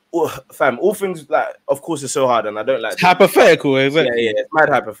 fam, all things like, of course, it's so hard, and I don't like it's hypothetical, exactly. Yeah, it's mad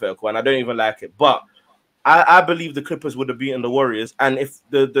hypothetical, and I don't even like it. But I believe the Clippers would have beaten the Warriors, and if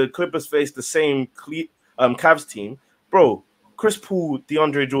the Clippers faced the same Cavs team, bro, Chris Paul,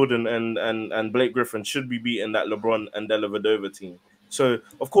 DeAndre Jordan, and Blake Griffin should be beating that LeBron and Dellavedova team. So,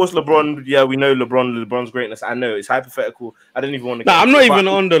 of course, LeBron, yeah, we know LeBron's greatness. I know it's hypothetical. I don't even want to. No, I'm not even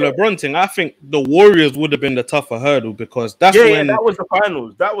on the LeBron thing. I think the Warriors would have been the tougher hurdle because that's when that was the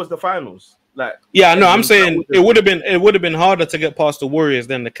finals. That was the finals. Like, yeah, no, I'm saying it would have been harder to get past the Warriors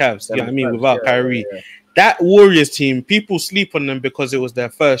than the Cavs. You know what I mean? Without Kyrie. Yeah. That Warriors team, people sleep on them because it was their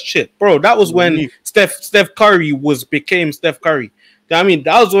first chip. Bro, that was when Steph Curry became Steph Curry. You know what I mean?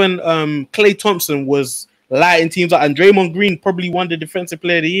 That was when Klay Thompson was lighting teams up, and Draymond Green probably won the Defensive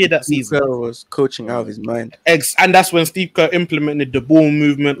Player of the Year that season. Steve Kerr was coaching out of his mind. And that's when Steve Kerr implemented the ball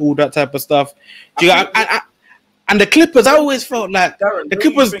movement, all that type of stuff. And the Clippers, I always felt like the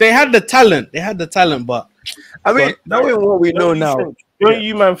Clippers, they had the talent. They had the talent, but I mean, knowing what we know now. Don't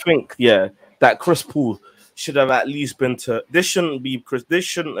you man think, that Chris Paul should have at least been to this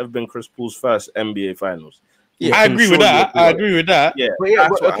shouldn't have been Chris Paul's first NBA finals. Yeah, I agree with that. Yeah,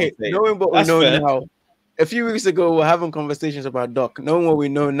 but okay, knowing what we know now. A few weeks ago, we're having conversations about Doc. Knowing what we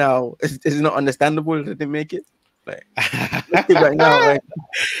know now, is it not understandable that they make it? Like, right now,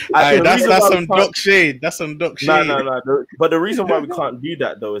 that's some Doc shade. That's some Doc shade. No. But the reason why we can't do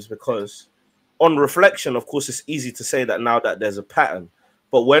that though is because, on reflection, of course, it's easy to say that now that there's a pattern.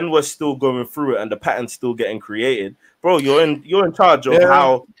 But when we're still going through it and the pattern's still getting created, bro, you're in charge of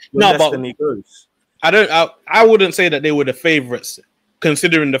how your destiny goes. I wouldn't say that they were the favorites,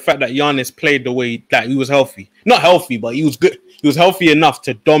 considering the fact that Giannis played the way that he was healthy. Not healthy, but he was good. He was healthy enough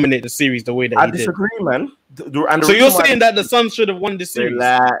to dominate the series the way that he did. I disagree, man. So you're saying that the Suns should have won this series?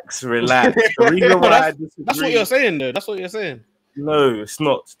 Relax. The reason why I disagree... That's what you're saying, though. That's what you're saying. No, it's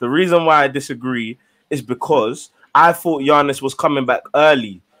not. The reason why I disagree is because I thought Giannis was coming back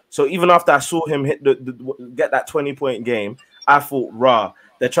early. So even after I saw him get that 20-point game, I thought,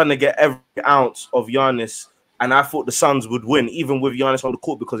 they're trying to get every ounce of Giannis. And I thought the Suns would win, even with Giannis on the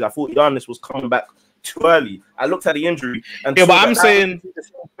court, because I thought Giannis was coming back too early. I looked at the injury, and but I'm saying the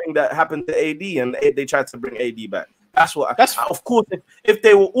same thing that happened to AD, and they tried to bring AD back. That's what. Of course, if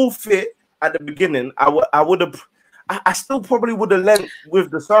they were all fit at the beginning, I would have. I still probably would have lent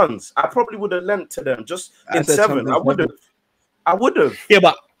with the Suns. I probably would have lent to them just in 7. I would have. Yeah,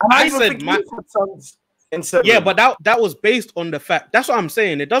 but I said my Suns. Yeah, but that was based on the fact. That's what I'm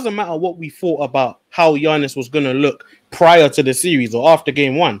saying. It doesn't matter what we thought about how Giannis was going to look prior to the series or after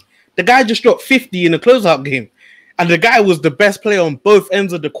game 1. The guy just dropped 50 in the closeout game. And the guy was the best player on both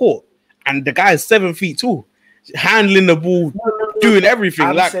ends of the court. And the guy is 7 feet tall, handling the ball, doing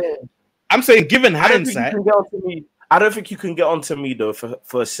everything. I'm saying, given hindsight. I don't think you can get onto me, though,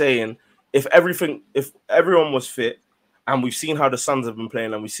 for saying if everyone was fit and we've seen how the Suns have been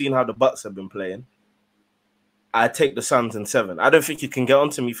playing and we've seen how the Bucks have been playing, I take the Suns in 7. I don't think you can get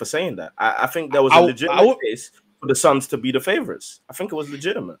onto me for saying that. I think there was a legitimate case for the Suns to be the favorites. I think it was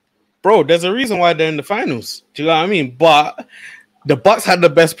legitimate. Bro, there's a reason why they're in the finals. Do you know what I mean? But the Bucks had the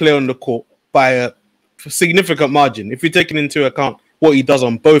best player on the court by a significant margin. If you're taking into account what he does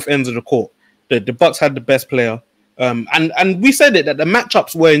on both ends of the court, the Bucks had the best player. And we said it that the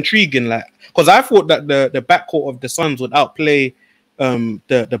matchups were intriguing, because I thought that the backcourt of the Suns would outplay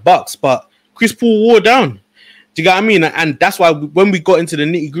the Bucks, but Chris Paul wore down. Do you get what I mean? And that's why when we got into the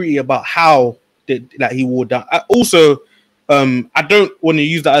nitty-gritty about how he wore down, I don't want to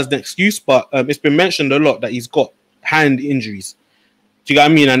use that as an excuse, but it's been mentioned a lot that he's got hand injuries. Do you get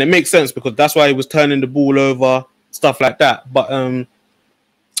what I mean? And it makes sense because that's why he was turning the ball over, stuff like that. But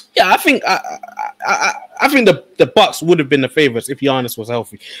I think the Bucks would have been the favorites if Giannis was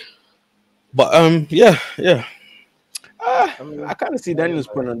healthy. But I kind of see Daniel's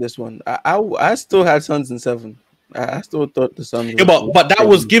point on this one. I still had Suns in 7. I still thought the Suns. Yeah, but that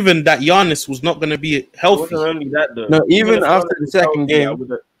was given that Giannis was not going to be healthy. It wasn't only that though. No, even after the second game.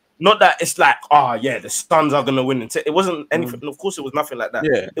 Not that it's like, the Suns are going to win. It wasn't anything. Of course, it was nothing like that.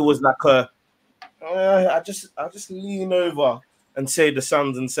 Yeah. It was like I just lean over and say the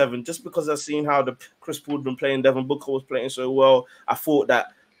Suns in 7 just because I've seen how the Chris Paul been playing, Devin Booker was playing so well. I thought that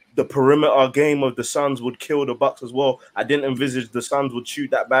the perimeter game of the Suns would kill the Bucks as well. I didn't envisage the Suns would shoot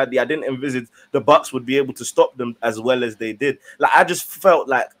that badly. I didn't envisage the Bucks would be able to stop them as well as they did. Like, I just felt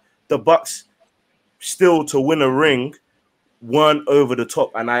like the Bucks still to win a ring weren't over the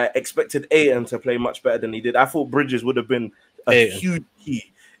top, and I expected Ayton to play much better than he did. I thought Bridges would have been a huge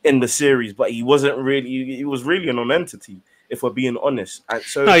key in the series, but he wasn't really. He was really a non-entity, if we're being honest. And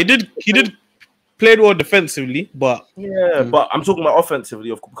so no, he did played well defensively, but but I'm talking about offensively,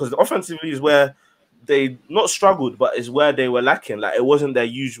 of course, because offensively is where they not struggled, but is where they were lacking. Like, it wasn't their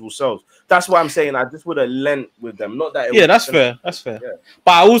usual selves. That's why I'm saying I just would have lent with them. Not that. That's fair. That's fair. Yeah.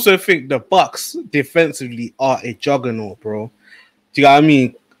 But I also think the Bucks defensively are a juggernaut, bro. Do you know what I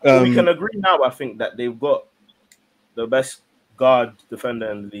mean? We can agree now. I think that they've got the best guard defender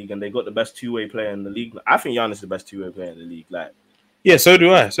in the league, and they got the best two-way player in the league. I think Giannis is the best two-way player in the league. Like, yeah, so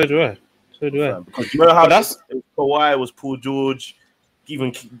do I. Because you know how Kawhi was Paul George.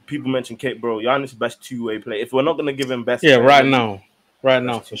 Even people mention Kate, bro. Giannis is the best two-way player. If we're not gonna give him best, right now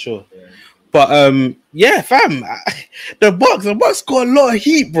for sure. Yeah. But fam, the Bucks got a lot of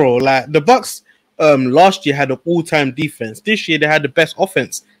heat, bro. Like, the Bucks last year had an all-time defense. This year they had the best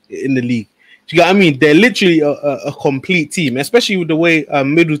offense in the league. Do you know what I mean? They're literally a complete team, especially with the way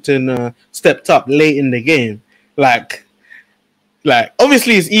Middleton stepped up late in the game. Like,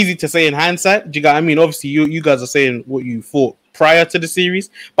 obviously it's easy to say in hindsight. Do you know what I mean? Obviously you guys are saying what you thought prior to the series,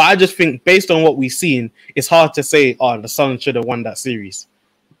 but I just think based on what we've seen, it's hard to say, the Suns should have won that series.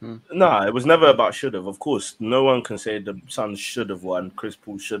 No, it was never about should have. Of course, no one can say the Suns should have won. Chris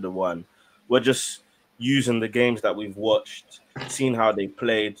Paul should have won. We're just using the games that we've watched, seeing how they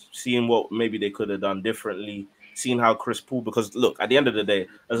played, seeing what maybe they could have done differently, seeing how Chris Paul, because look, at the end of the day,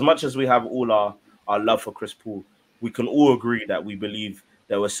 as much as we have all our love for Chris Paul, we can all agree that we believe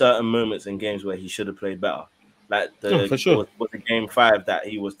there were certain moments in games where he should have played better. Like, for sure. was the game 5 that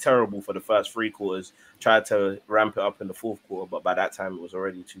he was terrible for the first 3 quarters, tried to ramp it up in the 4th quarter, but by that time it was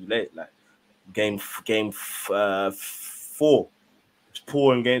already too late. Like, game 4, it's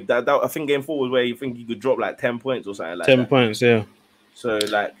poor in game. That I think game 4 was where you think he could drop like 10 points or something like 10 points, yeah. So,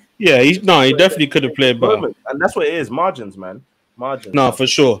 like, he definitely could have played better. And that's what it is, margins, man. Margins. No, for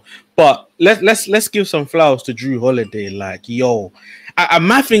sure. But let's give some flowers to Drew Holiday. Like,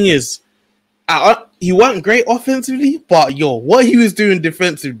 my thing is, he wasn't great offensively, but what he was doing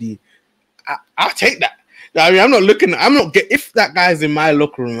defensively, I'll take that. I mean, if that guy's in my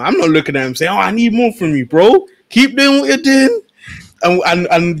locker room, I'm not looking at him saying, I need more from you, bro. Keep doing what you're doing.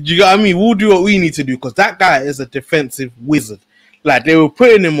 And you know what I mean? We'll do what we need to do, because that guy is a defensive wizard. Like, they were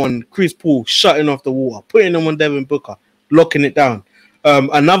putting him on Chris Paul, shutting off the water, putting him on Devin Booker, locking it down.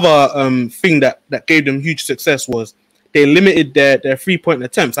 Another thing that gave them huge success was they limited their 3-point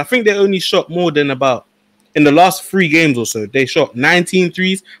attempts. I think they only shot more than about, in the last 3 games or so, they shot 19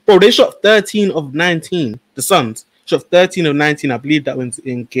 threes. Bro, they shot 13 of 19. The Suns shot 13 of 19. I believe that was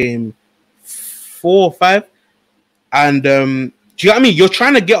in game 4 or 5. And do you know what I mean? You're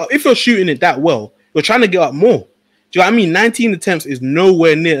trying to get up. If you're shooting it that well, you're trying to get up more. Do you know what I mean? 19 attempts is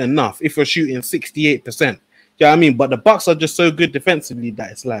nowhere near enough if you're shooting 68%. Do you know what I mean? But the Bucks are just so good defensively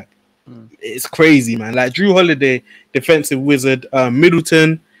that it's like, it's crazy, man. Like, Drew Holiday, defensive wizard.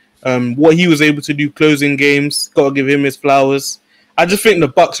 Middleton, what he was able to do closing games, gotta give him his flowers. I just think the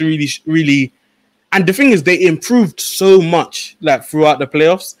Bucks really, and the thing is, they improved so much like throughout the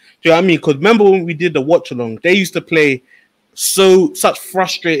playoffs. Do you know what I mean? Because remember when we did the watch along, they used to play such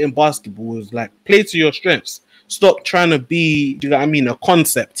frustrating basketball. It was like, play to your strengths. Stop trying to be, do you know what I mean, a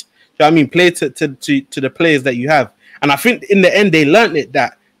concept. Do you know what I mean? Play to the players that you have. And I think in the end they learned it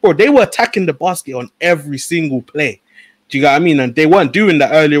that, bro, they were attacking the basket on every single play. Do you know what I mean? And they weren't doing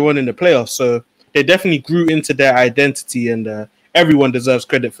that earlier on in the playoffs. So they definitely grew into their identity, and everyone deserves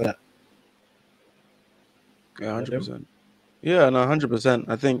credit for that. Yeah, 100%. Yeah, no, 100%.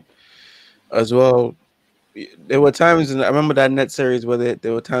 I think as well, there were times, and I remember that net series where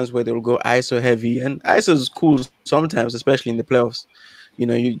there were times where they would go ISO heavy, and ISO is cool sometimes, especially in the playoffs. You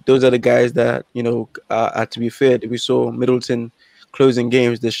know, those are the guys that, to be fair, we saw Middleton closing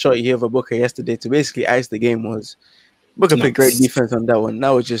games. The shot he gave a Booker yesterday to basically ice the game was Booker played great defense on that one. That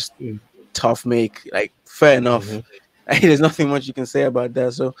was just tough make. Like, fair enough. There's nothing much you can say about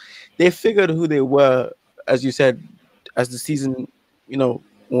that. So they figured who they were, as you said, as the season,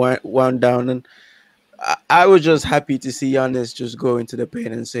 wound down. And I was just happy to see Giannis just go into the paint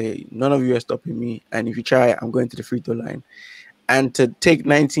and say, none of you are stopping me. And if you try, I'm going to the free throw line. And to take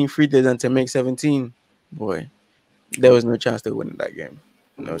 19 free throws and to make 17, boy, there was no chance they winning that game.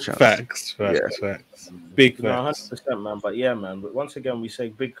 No chance. Facts. Big facts. 100%, man. But yeah, man. But once again, we say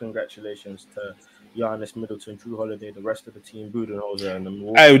big congratulations to Giannis, Middleton, Drew Holiday, the rest of the team, Budenholzer, and the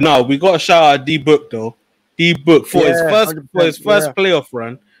Milwaukee. Hey, no, we got to shout out D-Book though. D-Book for his first playoff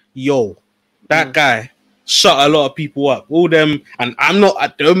run. Yo, that guy shut a lot of people up. All them, and I'm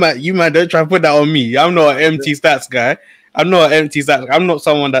not. You man, don't try to put that on me. I'm not an empty stats guy. I'm not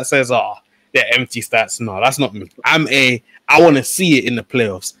someone that says, they're empty stats. No, that's not me. I want to see it in the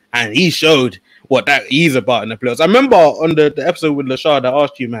playoffs, and he showed what that he's about in the playoffs. I remember on the episode with Lashard, I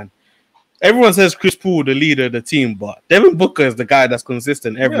asked you, man. Everyone says Chris Paul, the leader of the team, but Devin Booker is the guy that's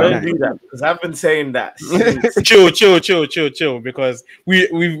consistent every night. Don't do that, because I've been saying that. chill, because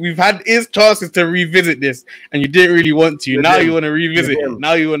we've had his chances to revisit this, and you didn't really want to. Now you want to revisit it.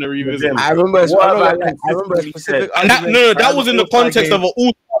 Now you want to revisit it. I remember specific. That was in the context of an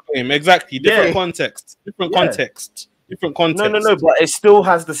all-star game. Exactly, different context. No, but it still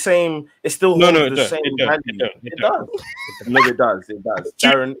has the same. It still holds the same value. It does. No, it does.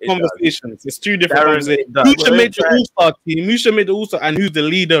 Darren, conversations. It's two different conversations. Who should make the all-star team? Who should make the all-star? And who's the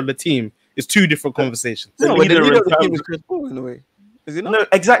leader of the team? It's two different conversations. No, the leader of the team is Chris Paul in a way. Is it not? No,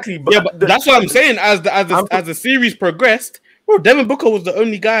 exactly. But that's what I'm saying. As the series progressed, bro, Devin Booker was the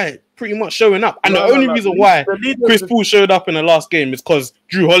only guy pretty much showing up, and the only reason why Chris Paul showed up in the last game is because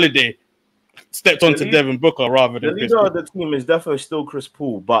Drew Holiday stepped onto Devin Booker rather than the leader of the team is definitely still Chris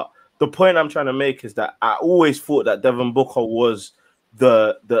Paul. But the point I'm trying to make is that I always thought that Devin Booker was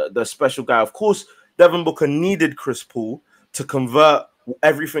the special guy. Of course, Devin Booker needed Chris Paul to convert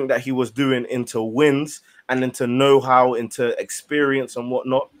everything that he was doing into wins and into know-how, into experience and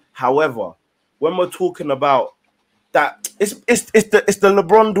whatnot. However, when we're talking about that, it's the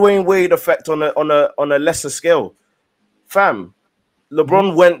LeBron Dwayne Wade effect on a lesser scale. Fam,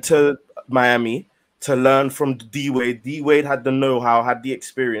 LeBron went to Miami to learn from D-Wade. D-Wade had the know-how, had the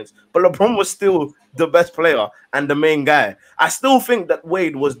experience, but LeBron was still the best player and the main guy. I still think that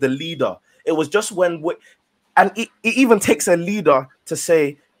Wade was the leader. It was just when and it even takes a leader to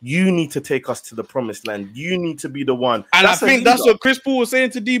say, you need to take us to the promised land. You need to be the one. And I think that's what Chris Paul was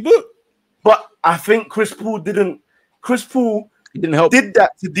saying to D-Book. But I think Chris Paul didn't help. Did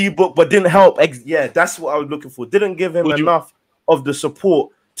that to D-Book, but didn't help. Yeah, that's what I was looking for. Didn't give him enough of the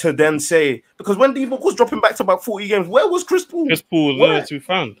support to then say, because when D-Book was dropping back to about 40 games, where was Chris Paul? Chris Paul was nowhere to be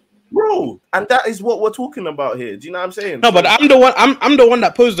found. Bro, and that is what we're talking about here. Do you know what I'm saying? No, but I'm the one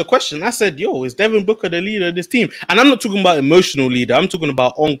that posed the question. I said, yo, is Devin Booker the leader of this team? And I'm not talking about emotional leader. I'm talking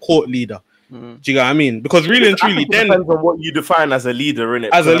about on-court leader. Do you know what I mean? Because really and truly, then depends on what you define as a leader, innit?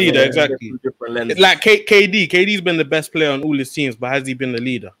 As a leader, exactly. It's like KD. KD's been the best player on all his teams, but has he been the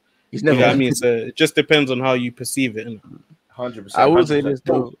leader? He's never. You know what I mean? So it just depends on how you perceive it, innit? 100%. I will say this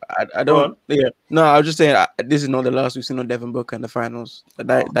though. I don't. Yeah. No, I was just saying this is not the last we've seen of Devin Booker in the finals.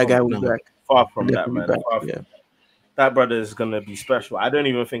 That guy will be back. Far from that, man. That brother is gonna be special. I don't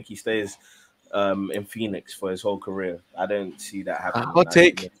even think he stays in Phoenix for his whole career. I don't see that happening. I'll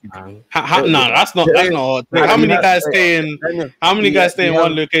take. No, that's not. How many guys stay in? How many guys stay in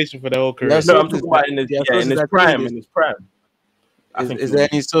one location for their whole career? No, I'm talking about in his prime. In his prime. Is there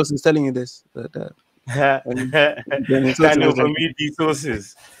any sources telling you this? Daniel Bamidi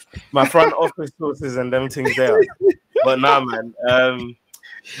sources, my front office sources, and them things there. But nah, man.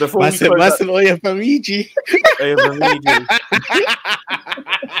 Before we close up, you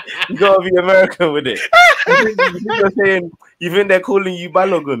gotta be American with it. You think they're calling you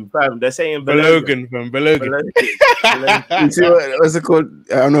Balogun, fam? They're saying Balogun, fam. Balogun. You see what's it called?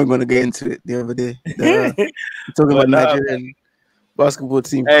 I'm not gonna get into it. The other day, talking about Nigerian basketball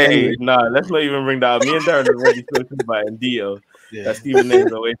team. Hey, nah, let's not even bring that up. Me and Darren are already talking about in deal. That Stephen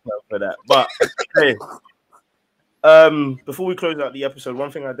names are waiting up for that. But hey, before we close out the episode, one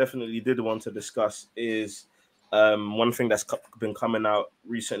thing I definitely did want to discuss is one thing that's been coming out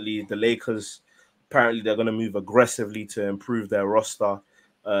recently. The Lakers, apparently they're going to move aggressively to improve their roster.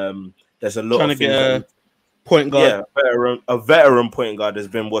 There's a lot trying of to get a point guard. Yeah, a veteran point guard has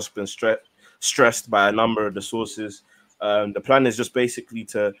been what's been stressed by a number of the sources. The plan is just basically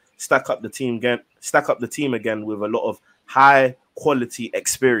to stack up the team again with a lot of high quality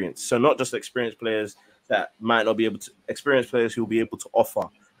experience. So not just experienced players that might not be able to, experienced players who will be able to offer,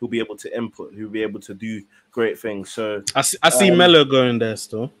 who'll be able to input, who'll be able to do great things. So I see Melo going there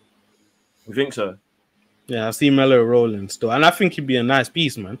still. You think so? Yeah, I see Melo rolling still, and I think he'd be a nice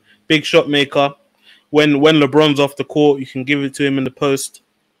piece, man. Big shot maker. When LeBron's off the court, you can give it to him in the post.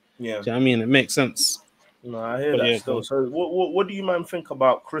 Yeah, do you know what I mean, it makes sense. No, I hear that still. So, what do you man think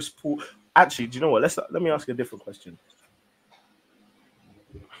about Chris Paul? Actually, do you know what? Let me ask you a different question.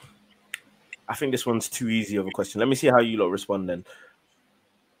 I think this one's too easy of a question. Let me see how you lot respond then.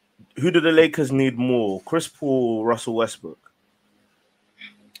 Who do the Lakers need more, Chris Paul or Russell Westbrook?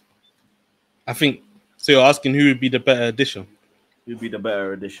 I think so. You're asking who would be the better addition? Who'd be the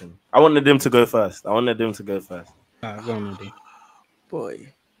better addition? I wanted them to go first. Go on, Eddie.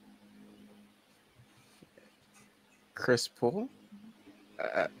 Boy, Chris Paul.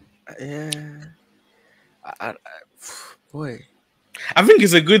 Yeah. Boy, I think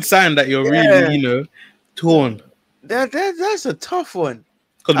it's a good sign that you're really, torn. That's a tough one.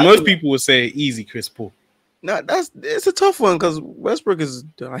 Because most people would say easy, Chris Paul. No, it's a tough one because Westbrook is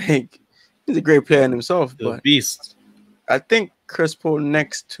he's a great player in himself, The but beast. I think Chris Paul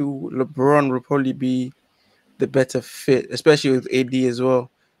next to LeBron will probably be the better fit, especially with AD as well.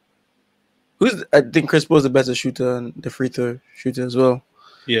 I think Chris Paul's the better shooter and the free throw shooter as well.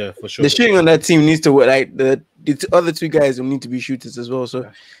 Yeah, for sure. The shooting on that team needs to work. Like the other two guys will need to be shooters as well.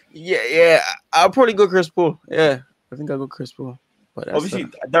 So yeah, I'll probably go Chris Paul. Yeah, I think I'll go Chris Paul. But obviously,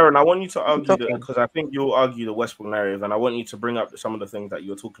 Darren, I want you to argue that because I think you'll argue the Westbrook narrative, and I want you to bring up some of the things that you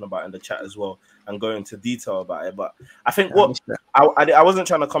were talking about in the chat as well and go into detail about it. But I think I wasn't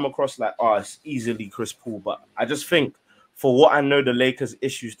trying to come across like, it's easily Chris Paul, but I just think for what I know the Lakers'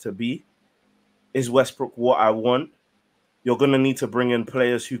 issues to be, is Westbrook what I want? You're going to need to bring in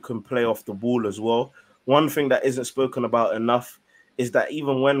players who can play off the ball as well. One thing that isn't spoken about enough is that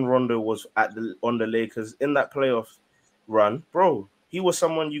even when Rondo was on the Lakers in that playoff run, bro, he was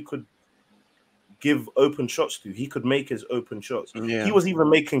someone you could give open shots to. He could make his open shots. Yeah. He was even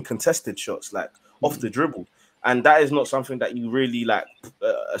making contested shots, like off the dribble. And that is not something that you really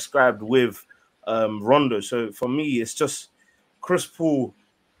ascribed with Rondo. So for me, it's just Chris Paul.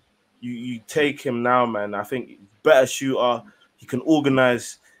 You take him now, man. I think better shooter. He can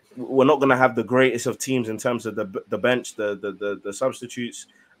organize. We're not going to have the greatest of teams in terms of the bench, the substitutes,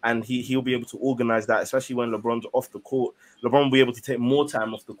 and he'll be able to organize that, especially when LeBron's off the court. LeBron will be able to take more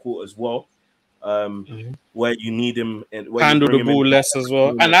time off the court as well, where you need him and handle the ball less as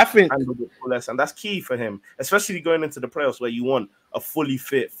well. And I think handle the ball less, and that's key for him, especially going into the playoffs where you want a fully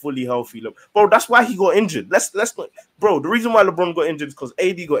fit, fully healthy look. Bro, that's why he got injured. Let's not, bro. The reason why LeBron got injured is because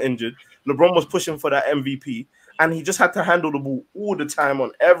AD got injured. LeBron was pushing for that MVP, and he just had to handle the ball all the time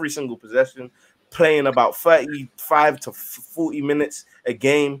on every single possession, playing about 35 to 40 minutes a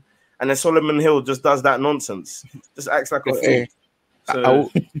game. And then Solomon Hill just does that nonsense, just acts like a fool.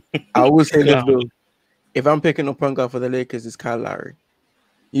 So, I will say this though: if I'm picking a point guard for the Lakers, it's Kyle Lowry.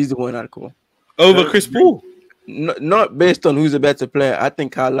 He's the one I'd call over Chris Paul. Not based on who's a better player. I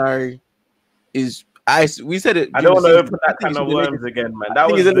think Kyle Lowry is. We said it. I don't want to open that kind of worms again, man. That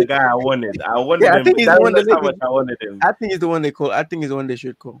was the guy I wanted. I wanted him. I think he's the one I wanted him. I think he's the one they call. I think he's the one they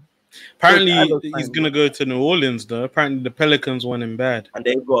should call. Apparently, he's going to go to New Orleans, though. Apparently, the Pelicans want him bad. And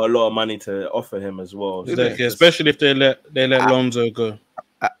they've got a lot of money to offer him as well. Exactly, especially if they let Lonzo go.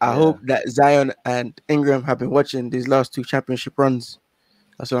 I hope that Zion and Ingram have been watching these last two championship runs.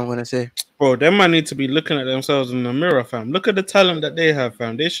 That's what I'm going to say. Bro, them man need to be looking at themselves in the mirror, fam. Look at the talent that they have,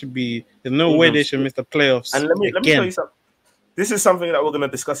 fam. They should be... There's no way they should miss the playoffs. And let me tell you something. This is something that we're going to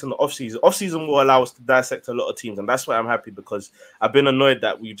discuss in the offseason. Offseason will allow us to dissect a lot of teams, and that's why I'm happy, because I've been annoyed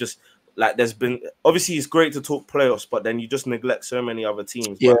that we just, there's been, obviously it's great to talk playoffs, but then you just neglect so many other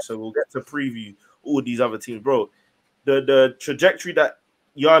teams. Yeah. So we'll get to preview all these other teams. Bro, the trajectory that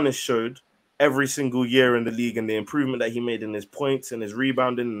Giannis showed every single year in the league and the improvement that he made in his points and his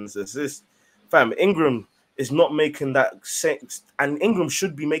rebounding and his assists, fam, Ingram is not making that sense, and Ingram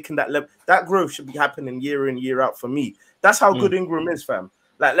should be making that level. That growth should be happening year in, year out for me. That's how good Ingram is, fam.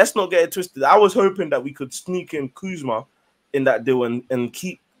 Let's not get it twisted. I was hoping that we could sneak in Kuzma in that deal and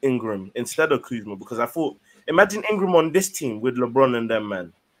keep Ingram instead of Kuzma, because I thought, imagine Ingram on this team with LeBron and them,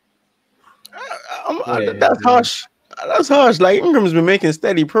 man. That's harsh. That's harsh. Like, Ingram's been making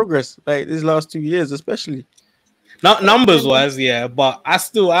steady progress, like these last 2 years, especially. Not numbers wise, yeah, but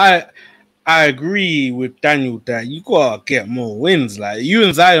I agree with Daniel that you gotta get more wins. Like, you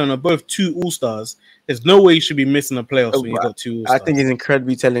and Zion are both 2 All-Stars. There's no way you should be missing the playoffs when you got 2 All-Stars. I think it's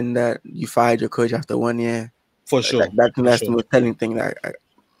incredibly telling that you fired your coach after 1 year. For sure. That's the most telling thing that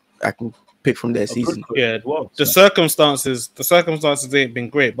I can pick from their season. Yeah, the circumstances ain't been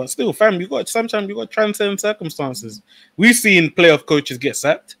great, but still, fam, sometimes you got to transcend circumstances. We've seen playoff coaches get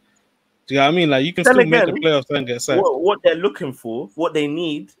sacked. Do you know what I mean? Like, you can still make the playoffs and get sacked. What they're looking for, what they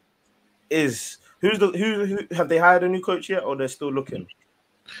need, is who have they hired a new coach yet, or they're still looking?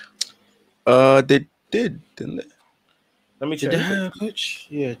 They did, didn't they? Let me check. Did they hire a coach?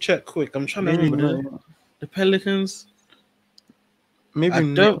 Yeah, check quick. I'm trying to remember the Pelicans. Maybe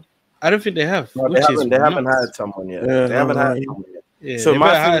I don't think they have. No, they haven't hired someone yet. Yeah, they haven't hired someone yet. Yeah, so they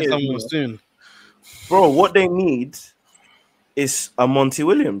my hire someone soon. Bro, what they need is a Monty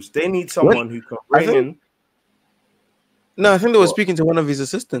Williams. They need someone who can bring in. No, I think they were speaking to one of his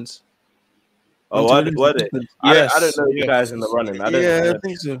assistants. Oh, what they? Yes. I don't know you guys in the running. I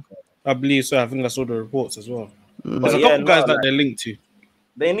think so. I believe so. I think I saw the reports as well. But There's a couple guys that they're linked to.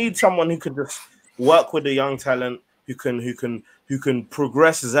 They need someone who can just work with the young talent, who can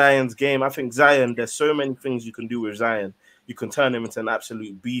progress Zion's game. I think Zion, there's so many things you can do with Zion. You can turn him into an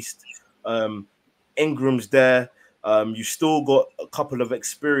absolute beast. Ingram's there. You still got a couple of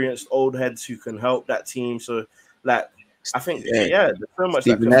experienced old heads who can help that team. So, like, I think, there's so much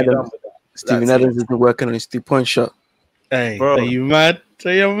that can be done with that. Steven Adams has been working on his 3-point shot. Hey, bro, are you mad?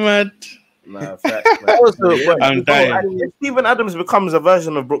 Are you mad? Nah, facts, man. I'm dying. Steven Adams becomes a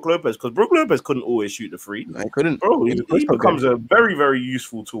version of Brook Lopez, because Brook Lopez couldn't always shoot the free. I couldn't. Bro, he becomes a very, very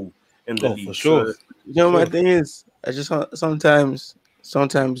useful tool in the league. For sure. So, you know, my thing is, I just sometimes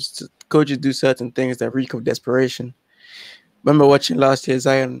coaches do certain things that reek of desperation. Remember watching last year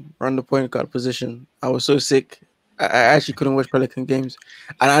Zion run the point guard position. I was so sick. I actually couldn't watch Pelican games.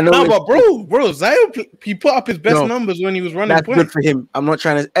 And I know, but bro, Zion, he put up his best numbers when he was running. That's good for him. I'm not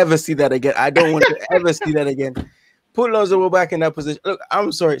trying to ever see that again. I don't want to ever see that again. Put Lonzo back in that position. Look,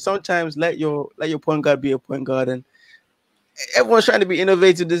 I'm sorry. Sometimes let your point guard be a point guard, and everyone's trying to be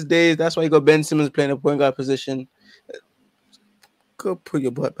innovative these days. That's why you got Ben Simmons playing a point guard position. Go put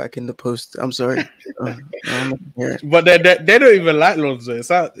your butt back in the post. I'm sorry. But they don't even like Lonzo. It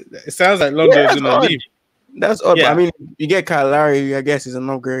sounds like Lonzo is going to leave. That's odd. Yeah. I mean, you get Kyle Lowry, I guess, is an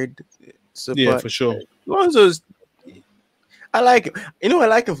upgrade. So, for sure. Lonzo's, I like him. You know, I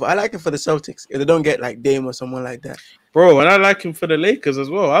like him for the Celtics. If they don't get like Dame or someone like that, bro. And I like him for the Lakers as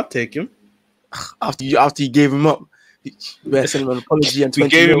well. I'll take him. After you gave him up, you better send him an apology and 20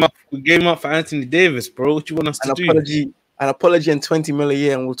 we gave him up for Anthony Davis, bro. What you want us to do? An apology and 20 mil a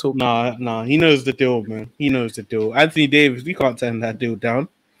year, and we'll talk. Nah. He knows the deal, man. He knows the deal. Anthony Davis, we can't turn that deal down.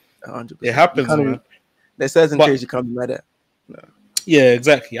 100%. It happens, man. There's certain trades you can't be mad at. No. Yeah,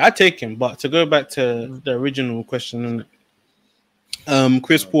 exactly. I take him, but to go back to the original question,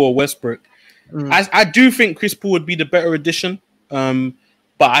 Chris Paul or Westbrook, I do think Chris Paul would be the better addition. But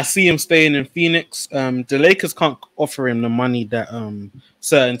I see him staying in Phoenix. The Lakers can't offer him the money that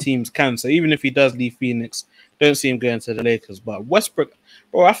certain teams can. So even if he does leave Phoenix, don't see him going to the Lakers. But Westbrook,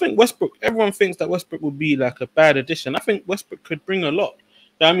 bro, I think Westbrook, everyone thinks that Westbrook would be like a bad addition. I think Westbrook could bring a lot.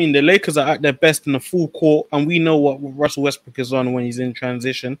 I mean, the Lakers are at their best in the full court, and we know what Russell Westbrook is on when he's in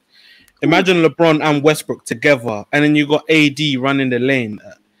transition. Imagine LeBron and Westbrook together, and then you got AD running the lane.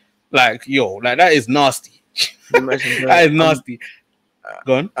 Like that is nasty. That is nasty.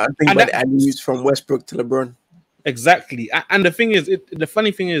 Go on. I think about the alleys from Westbrook to LeBron. Exactly. And the thing is, the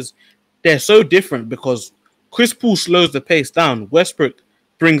funny thing is, they're so different because Chris Paul slows the pace down. Westbrook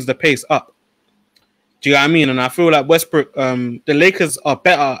brings the pace up. Do you know what I mean? And I feel like Westbrook, the Lakers are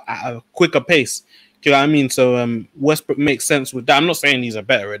better at a quicker pace. Do you know what I mean? So Westbrook makes sense with that. I'm not saying he's a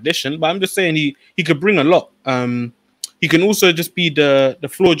better addition, but I'm just saying he could bring a lot. He can also just be the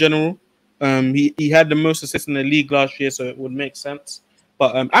floor general. He had the most assists in the league last year, so it would make sense.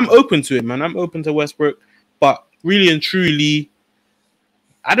 But I'm open to it, man. I'm open to Westbrook. But really and truly,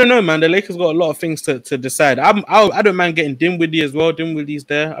 I don't know, man. The Lakers got a lot of things to decide. I don't mind getting Dinwiddie as well. Dinwiddie's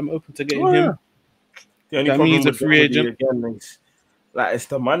there. I'm open to getting him. The only problem he's a free agent. Again is, like, it's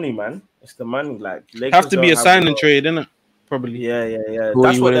the money, man. It's the money. Like, Lakers have to be a sign and trade, innit? Probably. Yeah.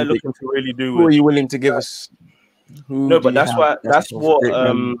 That's what they're looking to really do. Who are you willing to give us? No, but that's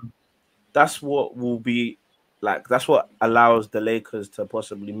what will be like. That's what allows the Lakers to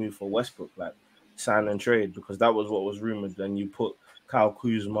possibly move for Westbrook, like sign and trade, because that was what was rumored. Then you put Kyle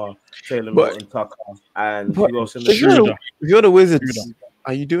Kuzma, Taylor Milton Tucker, and who else in the if you're the Wizards,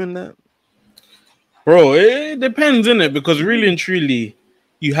 are you doing that? Bro, it depends, innit? Because really and truly,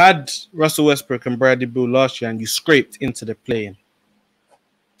 you had Russell Westbrook and Bradley Beal last year, and you scraped into the play-in.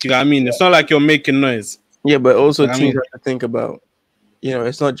 Do you know what I mean? It's not like you're making noise. Yeah, but also teams have to think about,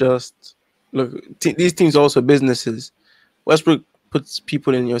 it's not just these teams are also businesses. Westbrook puts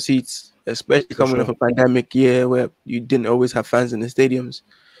people in your seats, especially coming off a pandemic year where you didn't always have fans in the stadiums.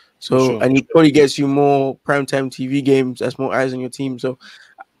 So, and he probably gets you more primetime TV games. That's more eyes on your team. So,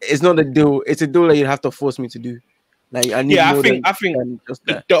 it's not a deal. It's a deal that you have to force me to do. Like I need. Yeah, I think just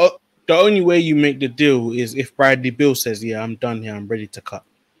that. The only way you make the deal is if Bradley Beal says, "Yeah, I'm done here. I'm ready to cut."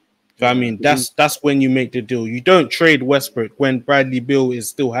 So, I mean, that's when you make the deal. You don't trade Westbrook when Bradley Beal is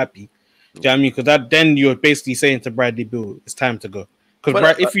still happy. Do you know what I mean? Because then you're basically saying to Bradley Beal, "It's time to go."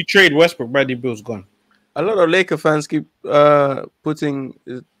 Because if you trade Westbrook, Bradley Beal's gone. A lot of Laker fans keep putting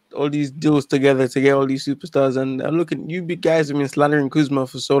all these deals together to get all these superstars, and I'm looking. You big guys have been slandering Kuzma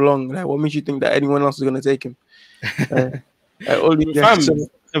for so long. Like, what makes you think that anyone else is going to take him? All these guys.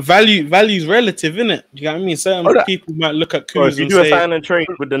 value's relative, innit? You know what I mean? Certain people might look at Kuz if you and do say, a sign and trade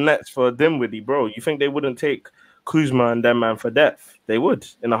with the Nets for Dinwiddie, bro, you think they wouldn't take Kuzma and them man for depth? They would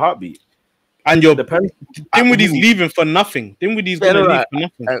in a heartbeat. And Dinwiddie's leaving for nothing. Dinwiddie's gonna leave for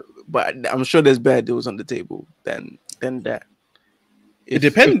nothing. But I'm sure there's bad deals on the table than that. It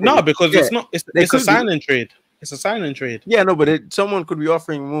depends. No, because it's not. It's a sign and trade. It's a sign and trade. Yeah, no, but someone could be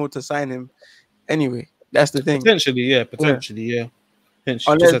offering more to sign him anyway. That's the thing. Potentially, yeah. Just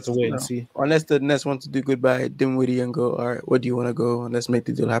have to wait and see. Unless the Nets want to do goodbye Dinwiddie and go, all right, where do you want to go? And let's make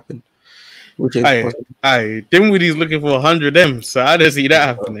the deal happen. Which is Dinwiddie's looking for 100 M, so I don't see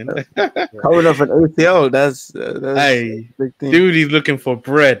that happening. Coming off an ACL, that's big thing. Dinwiddie's looking for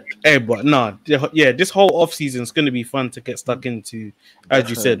bread. But no, this whole off season is going to be fun to get stuck into. As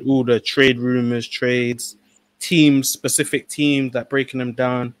you said, all the trade rumors, trades, specific teams that breaking them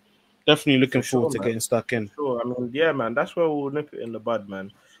down. Definitely looking forward to getting stuck in. Sure, I mean, yeah, man, that's where we'll nip it in the bud,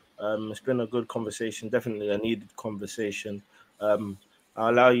 man. It's been a good conversation, definitely a needed conversation. I'll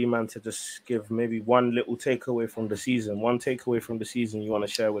allow you, man, to just give maybe one little takeaway from the season. One takeaway from the season you want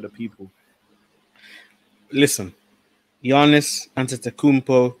to share with the people. Listen, Giannis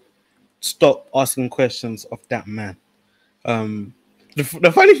Antetokounmpo, stop asking questions of that man.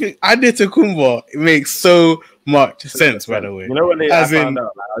 The funny thing, Antetokounmpo, it makes so much sense, by the way. You know what I found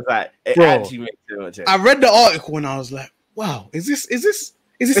out? I was like, it actually makes so much sense. I read the article and I was like, wow, is this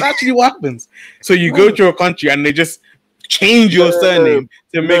actually what happens? So you go to a country and they just change your surname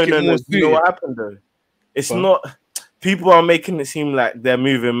to make it more suited. You know what happened though? It's not. People are making it seem like they're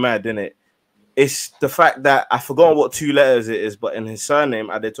moving mad, innit? It's the fact that I forgot what 2 letters it is, but in his surname,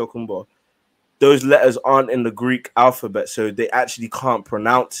 Adetokunbo, those letters aren't in the Greek alphabet, so they actually can't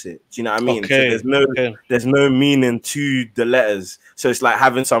pronounce it. Do you know what I mean? Okay. So there's no meaning to the letters. So it's like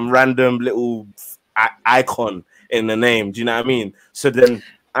having some random little icon in the name. Do you know what I mean? So then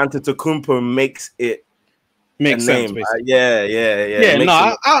Antetokounmpo makes it. Makes sense. Yeah.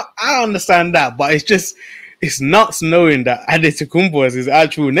 No, I understand that, but it's nuts knowing that Antetokounmpo is his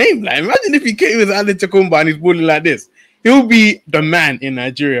actual name. Like, imagine if he came with Antetokounmpo and he's balling like this. He'll be the man in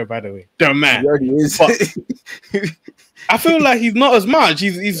Nigeria, by the way. The man. He already is. But I feel like he's not as much.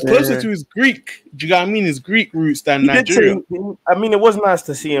 He's closer to his Greek. Do you know what I mean? His Greek roots than Nigeria. I mean, it was nice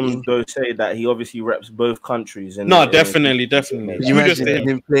to see him though say that he obviously reps both countries. Definitely. Could you imagine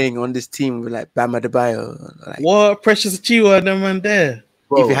him playing on this team with like Bam Adebayo? Like, what? Precious Achiuwa and them man there.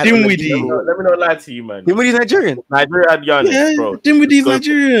 Bro, Dinwiddie. Let me not lie to you, man. Dinwiddie's Nigerian. Nigeria had Giannis, bro. Dinwiddie's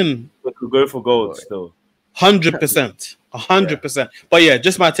Nigerian. We could go for gold still. 100%. But yeah,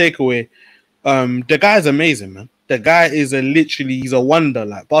 just my takeaway. The guy's amazing, man. The guy is he's a wonder,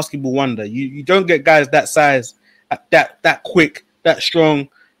 like basketball wonder. You don't get guys that size, that quick, that strong.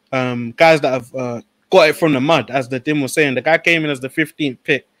 Guys that have got it from the mud, as the Dim was saying. The guy came in as the 15th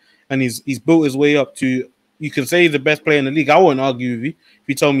pick, and he's built his way up to. You can say he's the best player in the league. I won't argue with you if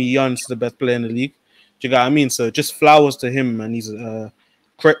you told me Giannis is the best player in the league. Do you get what I mean? So just flowers to him, man. He's a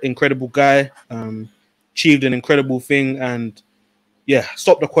incredible guy. Achieved an incredible thing, and yeah,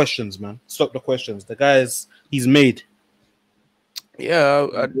 stop the questions, man. Stop the questions. The guy's he's made. Yeah,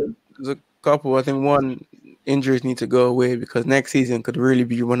 there's a couple. I think one, injuries need to go away because next season could really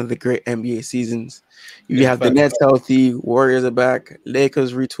be one of the great NBA seasons. You have the Nets healthy, Warriors are back,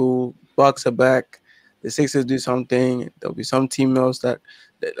 Lakers retool, Bucks are back, the Sixers do something. There'll be some team else that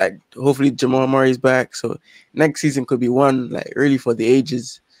like hopefully Jamal Murray's back. So next season could be one like really for the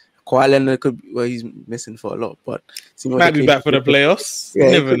ages. Kawhi Leonard could be, well, he's missing for a lot, but he might be back for the playoffs. Yeah,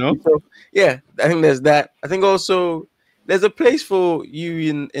 you never know. So, yeah, I think there's that. I think also there's a place for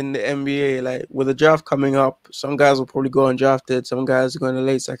you in the NBA. Like with the draft coming up, some guys will probably go undrafted. Some guys are going to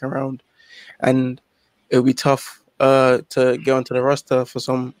late second round, and it'll be tough to get onto the roster for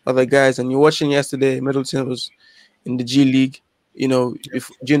some other guys. And you're watching yesterday, Middleton was in the G League. You know,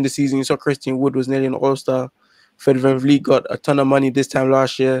 during the season, you saw Christian Wood was nearly an All-Star. Fred VanVleet got a ton of money this time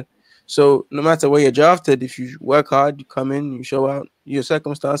last year. So no matter where you're drafted, if you work hard, you come in, you show out your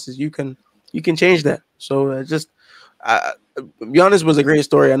circumstances, you can change that. So Giannis was a great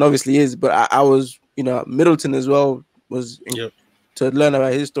story and obviously is, but I was, you know, Middleton as well was to learn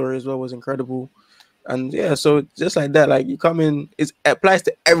about his story as well was incredible. And yeah, so just like that, like you come in, it applies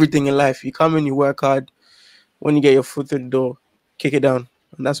to everything in life. You come in, you work hard. When you get your foot through the door, kick it down,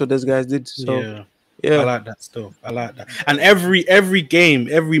 and that's what those guys did. So yeah, I like that stuff. I like that. And every game,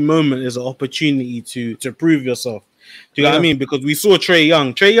 every moment is an opportunity to prove yourself. Do you know what I mean? Because we saw Trae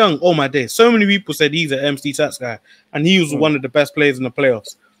Young, oh my day. So many people said he's an MC Stats guy, and he was one of the best players in the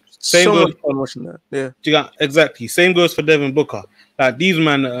playoffs. Same goes for watching that. Yeah. Do you exactly. Same goes for Devin Booker. Like these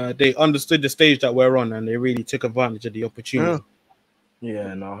men, they understood the stage that we're on, and they really took advantage of the opportunity.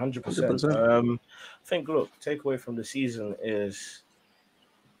 Yeah, no, 100%. I think, look, takeaway from the season is,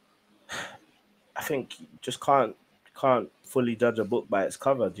 I think you just can't fully judge a book by its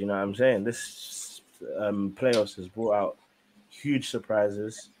cover. Do you know what I'm saying? This playoffs has brought out huge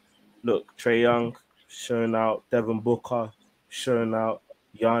surprises. Look, Trae Young showing out, Devin Booker showing out,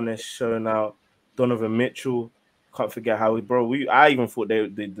 Giannis showing out, Donovan Mitchell. Can't forget how I even thought the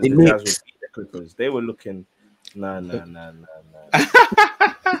Jazz would beat the Clippers. They were looking, nah.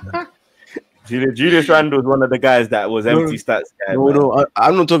 Julius Randle was one of the guys that was empty stats guy. No,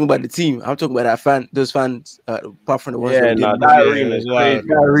 I'm not talking about the team. I'm talking about those fans. Apart from the ones that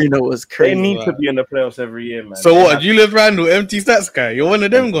arena was crazy. They need to be in the playoffs every year, man. So what? Julius Randle, empty stats guy. You're one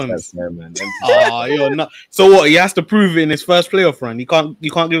of them guns. You're not. So what? He has to prove it in his first playoff run. You can't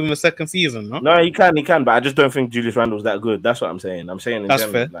give him a second season, no? No, he can. But I just don't think Julius Randle's that good. That's what I'm saying. I'm saying that's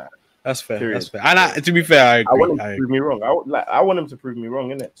general, fair. That's fair. That's fair. And to be fair, I agree. I want him to prove me wrong. I want him to prove me wrong,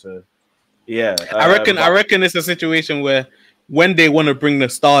 innit? So. Yeah, I reckon it's a situation where when they want to bring the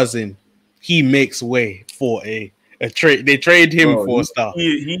stars in, he makes way for a trade. They trade him for a star.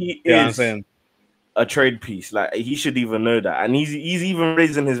 He is a trade piece. Like, he should even know that, and he's even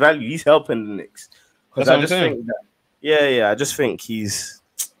raising his value. He's helping the Knicks. Because I just think that, I just think he's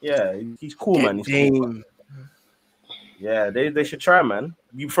cool, man. He's cool. Yeah, they should try, man.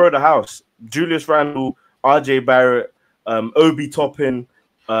 You throw the house. Julius Randle, RJ Barrett, Obi Toppin,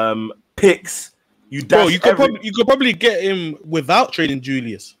 picks. You could probably get him without trading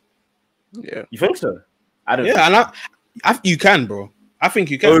Julius. Yeah, you think so? I don't. Yeah, and you can, bro. I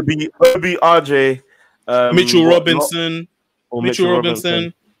think you can. Obi, RJ, Mitchell Robinson,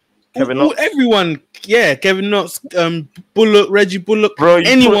 Kevin Knox. Everyone. Yeah, Kevin Knox, Bullock, Reggie Bullock, bro.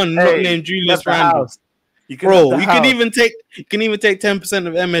 Anyone not named Julius Randle. You can even take 10%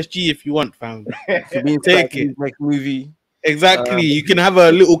 of MSG if you want, fam. Take it. Next movie. Exactly. You can have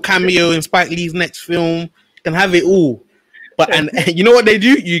a little cameo in Spike Lee's next film. You can have it all. But and you know what they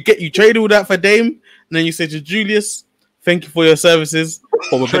do? You trade all that for Dame, and then you say to Julius, "Thank you for your services."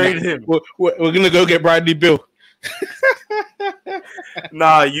 But we're gonna go get Bradley Beal.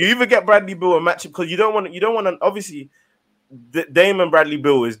 Nah, you either get Bradley Beal and match it, because you don't want to. Obviously, Dame and Bradley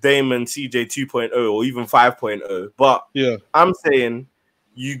Beal is Dame and CJ 2.0 or even 5.0. But yeah, I'm saying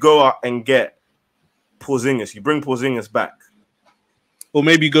you go out and get Porzingis. You bring Porzingis back, or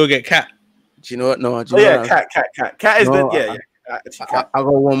maybe go get Cat. Do you know what? No. Cat is good. Yeah. I got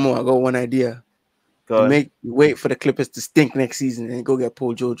one more. I got one idea. Wait for the Clippers to stink next season and go get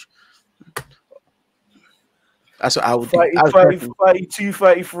Paul George. That's what I would do. 32,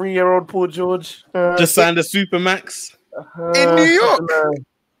 33-year-old Paul George. Just signed a Supermax. In New York.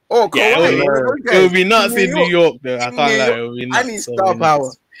 It would be nuts in New York, though. I can't lie. It would be nuts. I need star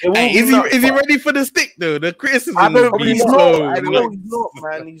power. Hey, is he ready for the stick, though? The criticism.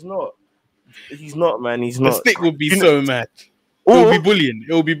 He's not, man. The stick would be so mad. It will be bullying.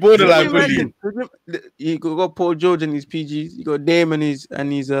 It will be borderline bullying. You got Paul George and his PGs. You got Dame and his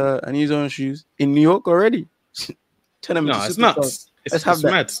own shoes in New York already. It's nuts. It's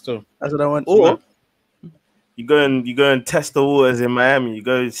mad still. That's what I want. Or you go and test the waters in Miami. You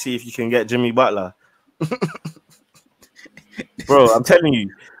go see if you can get Jimmy Butler. Bro, I'm telling you.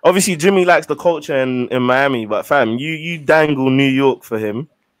 Obviously, Jimmy likes the culture in Miami, but fam, you dangle New York for him,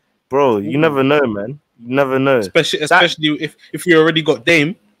 bro. You never know, man. You never know. Especially if you already got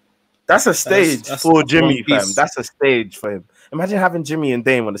Dame. That's a stage for Jimmy, fam. That's a stage for him. Imagine having Jimmy and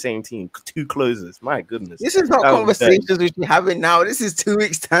Dame on the same team, two closers. My goodness. This is not conversations we should have it now. This is 2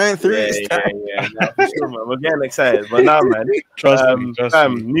 weeks time, 3 weeks time. Yeah. No, for sure, man. We're getting excited, but now, man, trust me.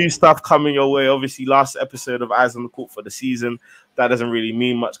 New stuff coming your way. Obviously, last episode of Eyes on the Court for the season. That doesn't really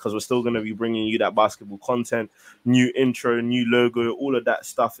mean much because we're still going to be bringing you that basketball content, new intro, new logo, all of that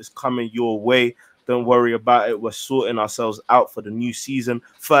stuff is coming your way. Don't worry about it. We're sorting ourselves out for the new season.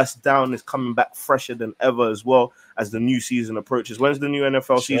 First Down is coming back fresher than ever as well as the new season approaches. When's the new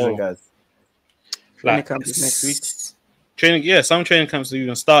NFL season, guys? Training camp is next week. Some training camps have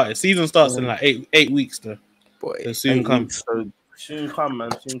even started. Season starts in like eight weeks, though. Boy, soon come. So soon come,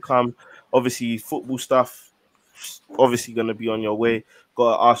 man. Soon come. Obviously, football stuff. Obviously, going to be on your way.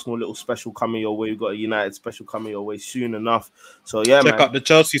 Got an Arsenal little special coming your way. We've got a United special coming your way soon enough. So yeah, check out the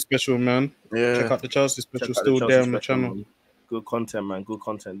Chelsea special, man. Yeah, check out the Chelsea special. Still there on the channel. Man. Good content, man. Good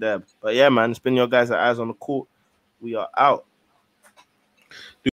content there. But yeah, man, it's been your guys at Eyes on the Court. We are out.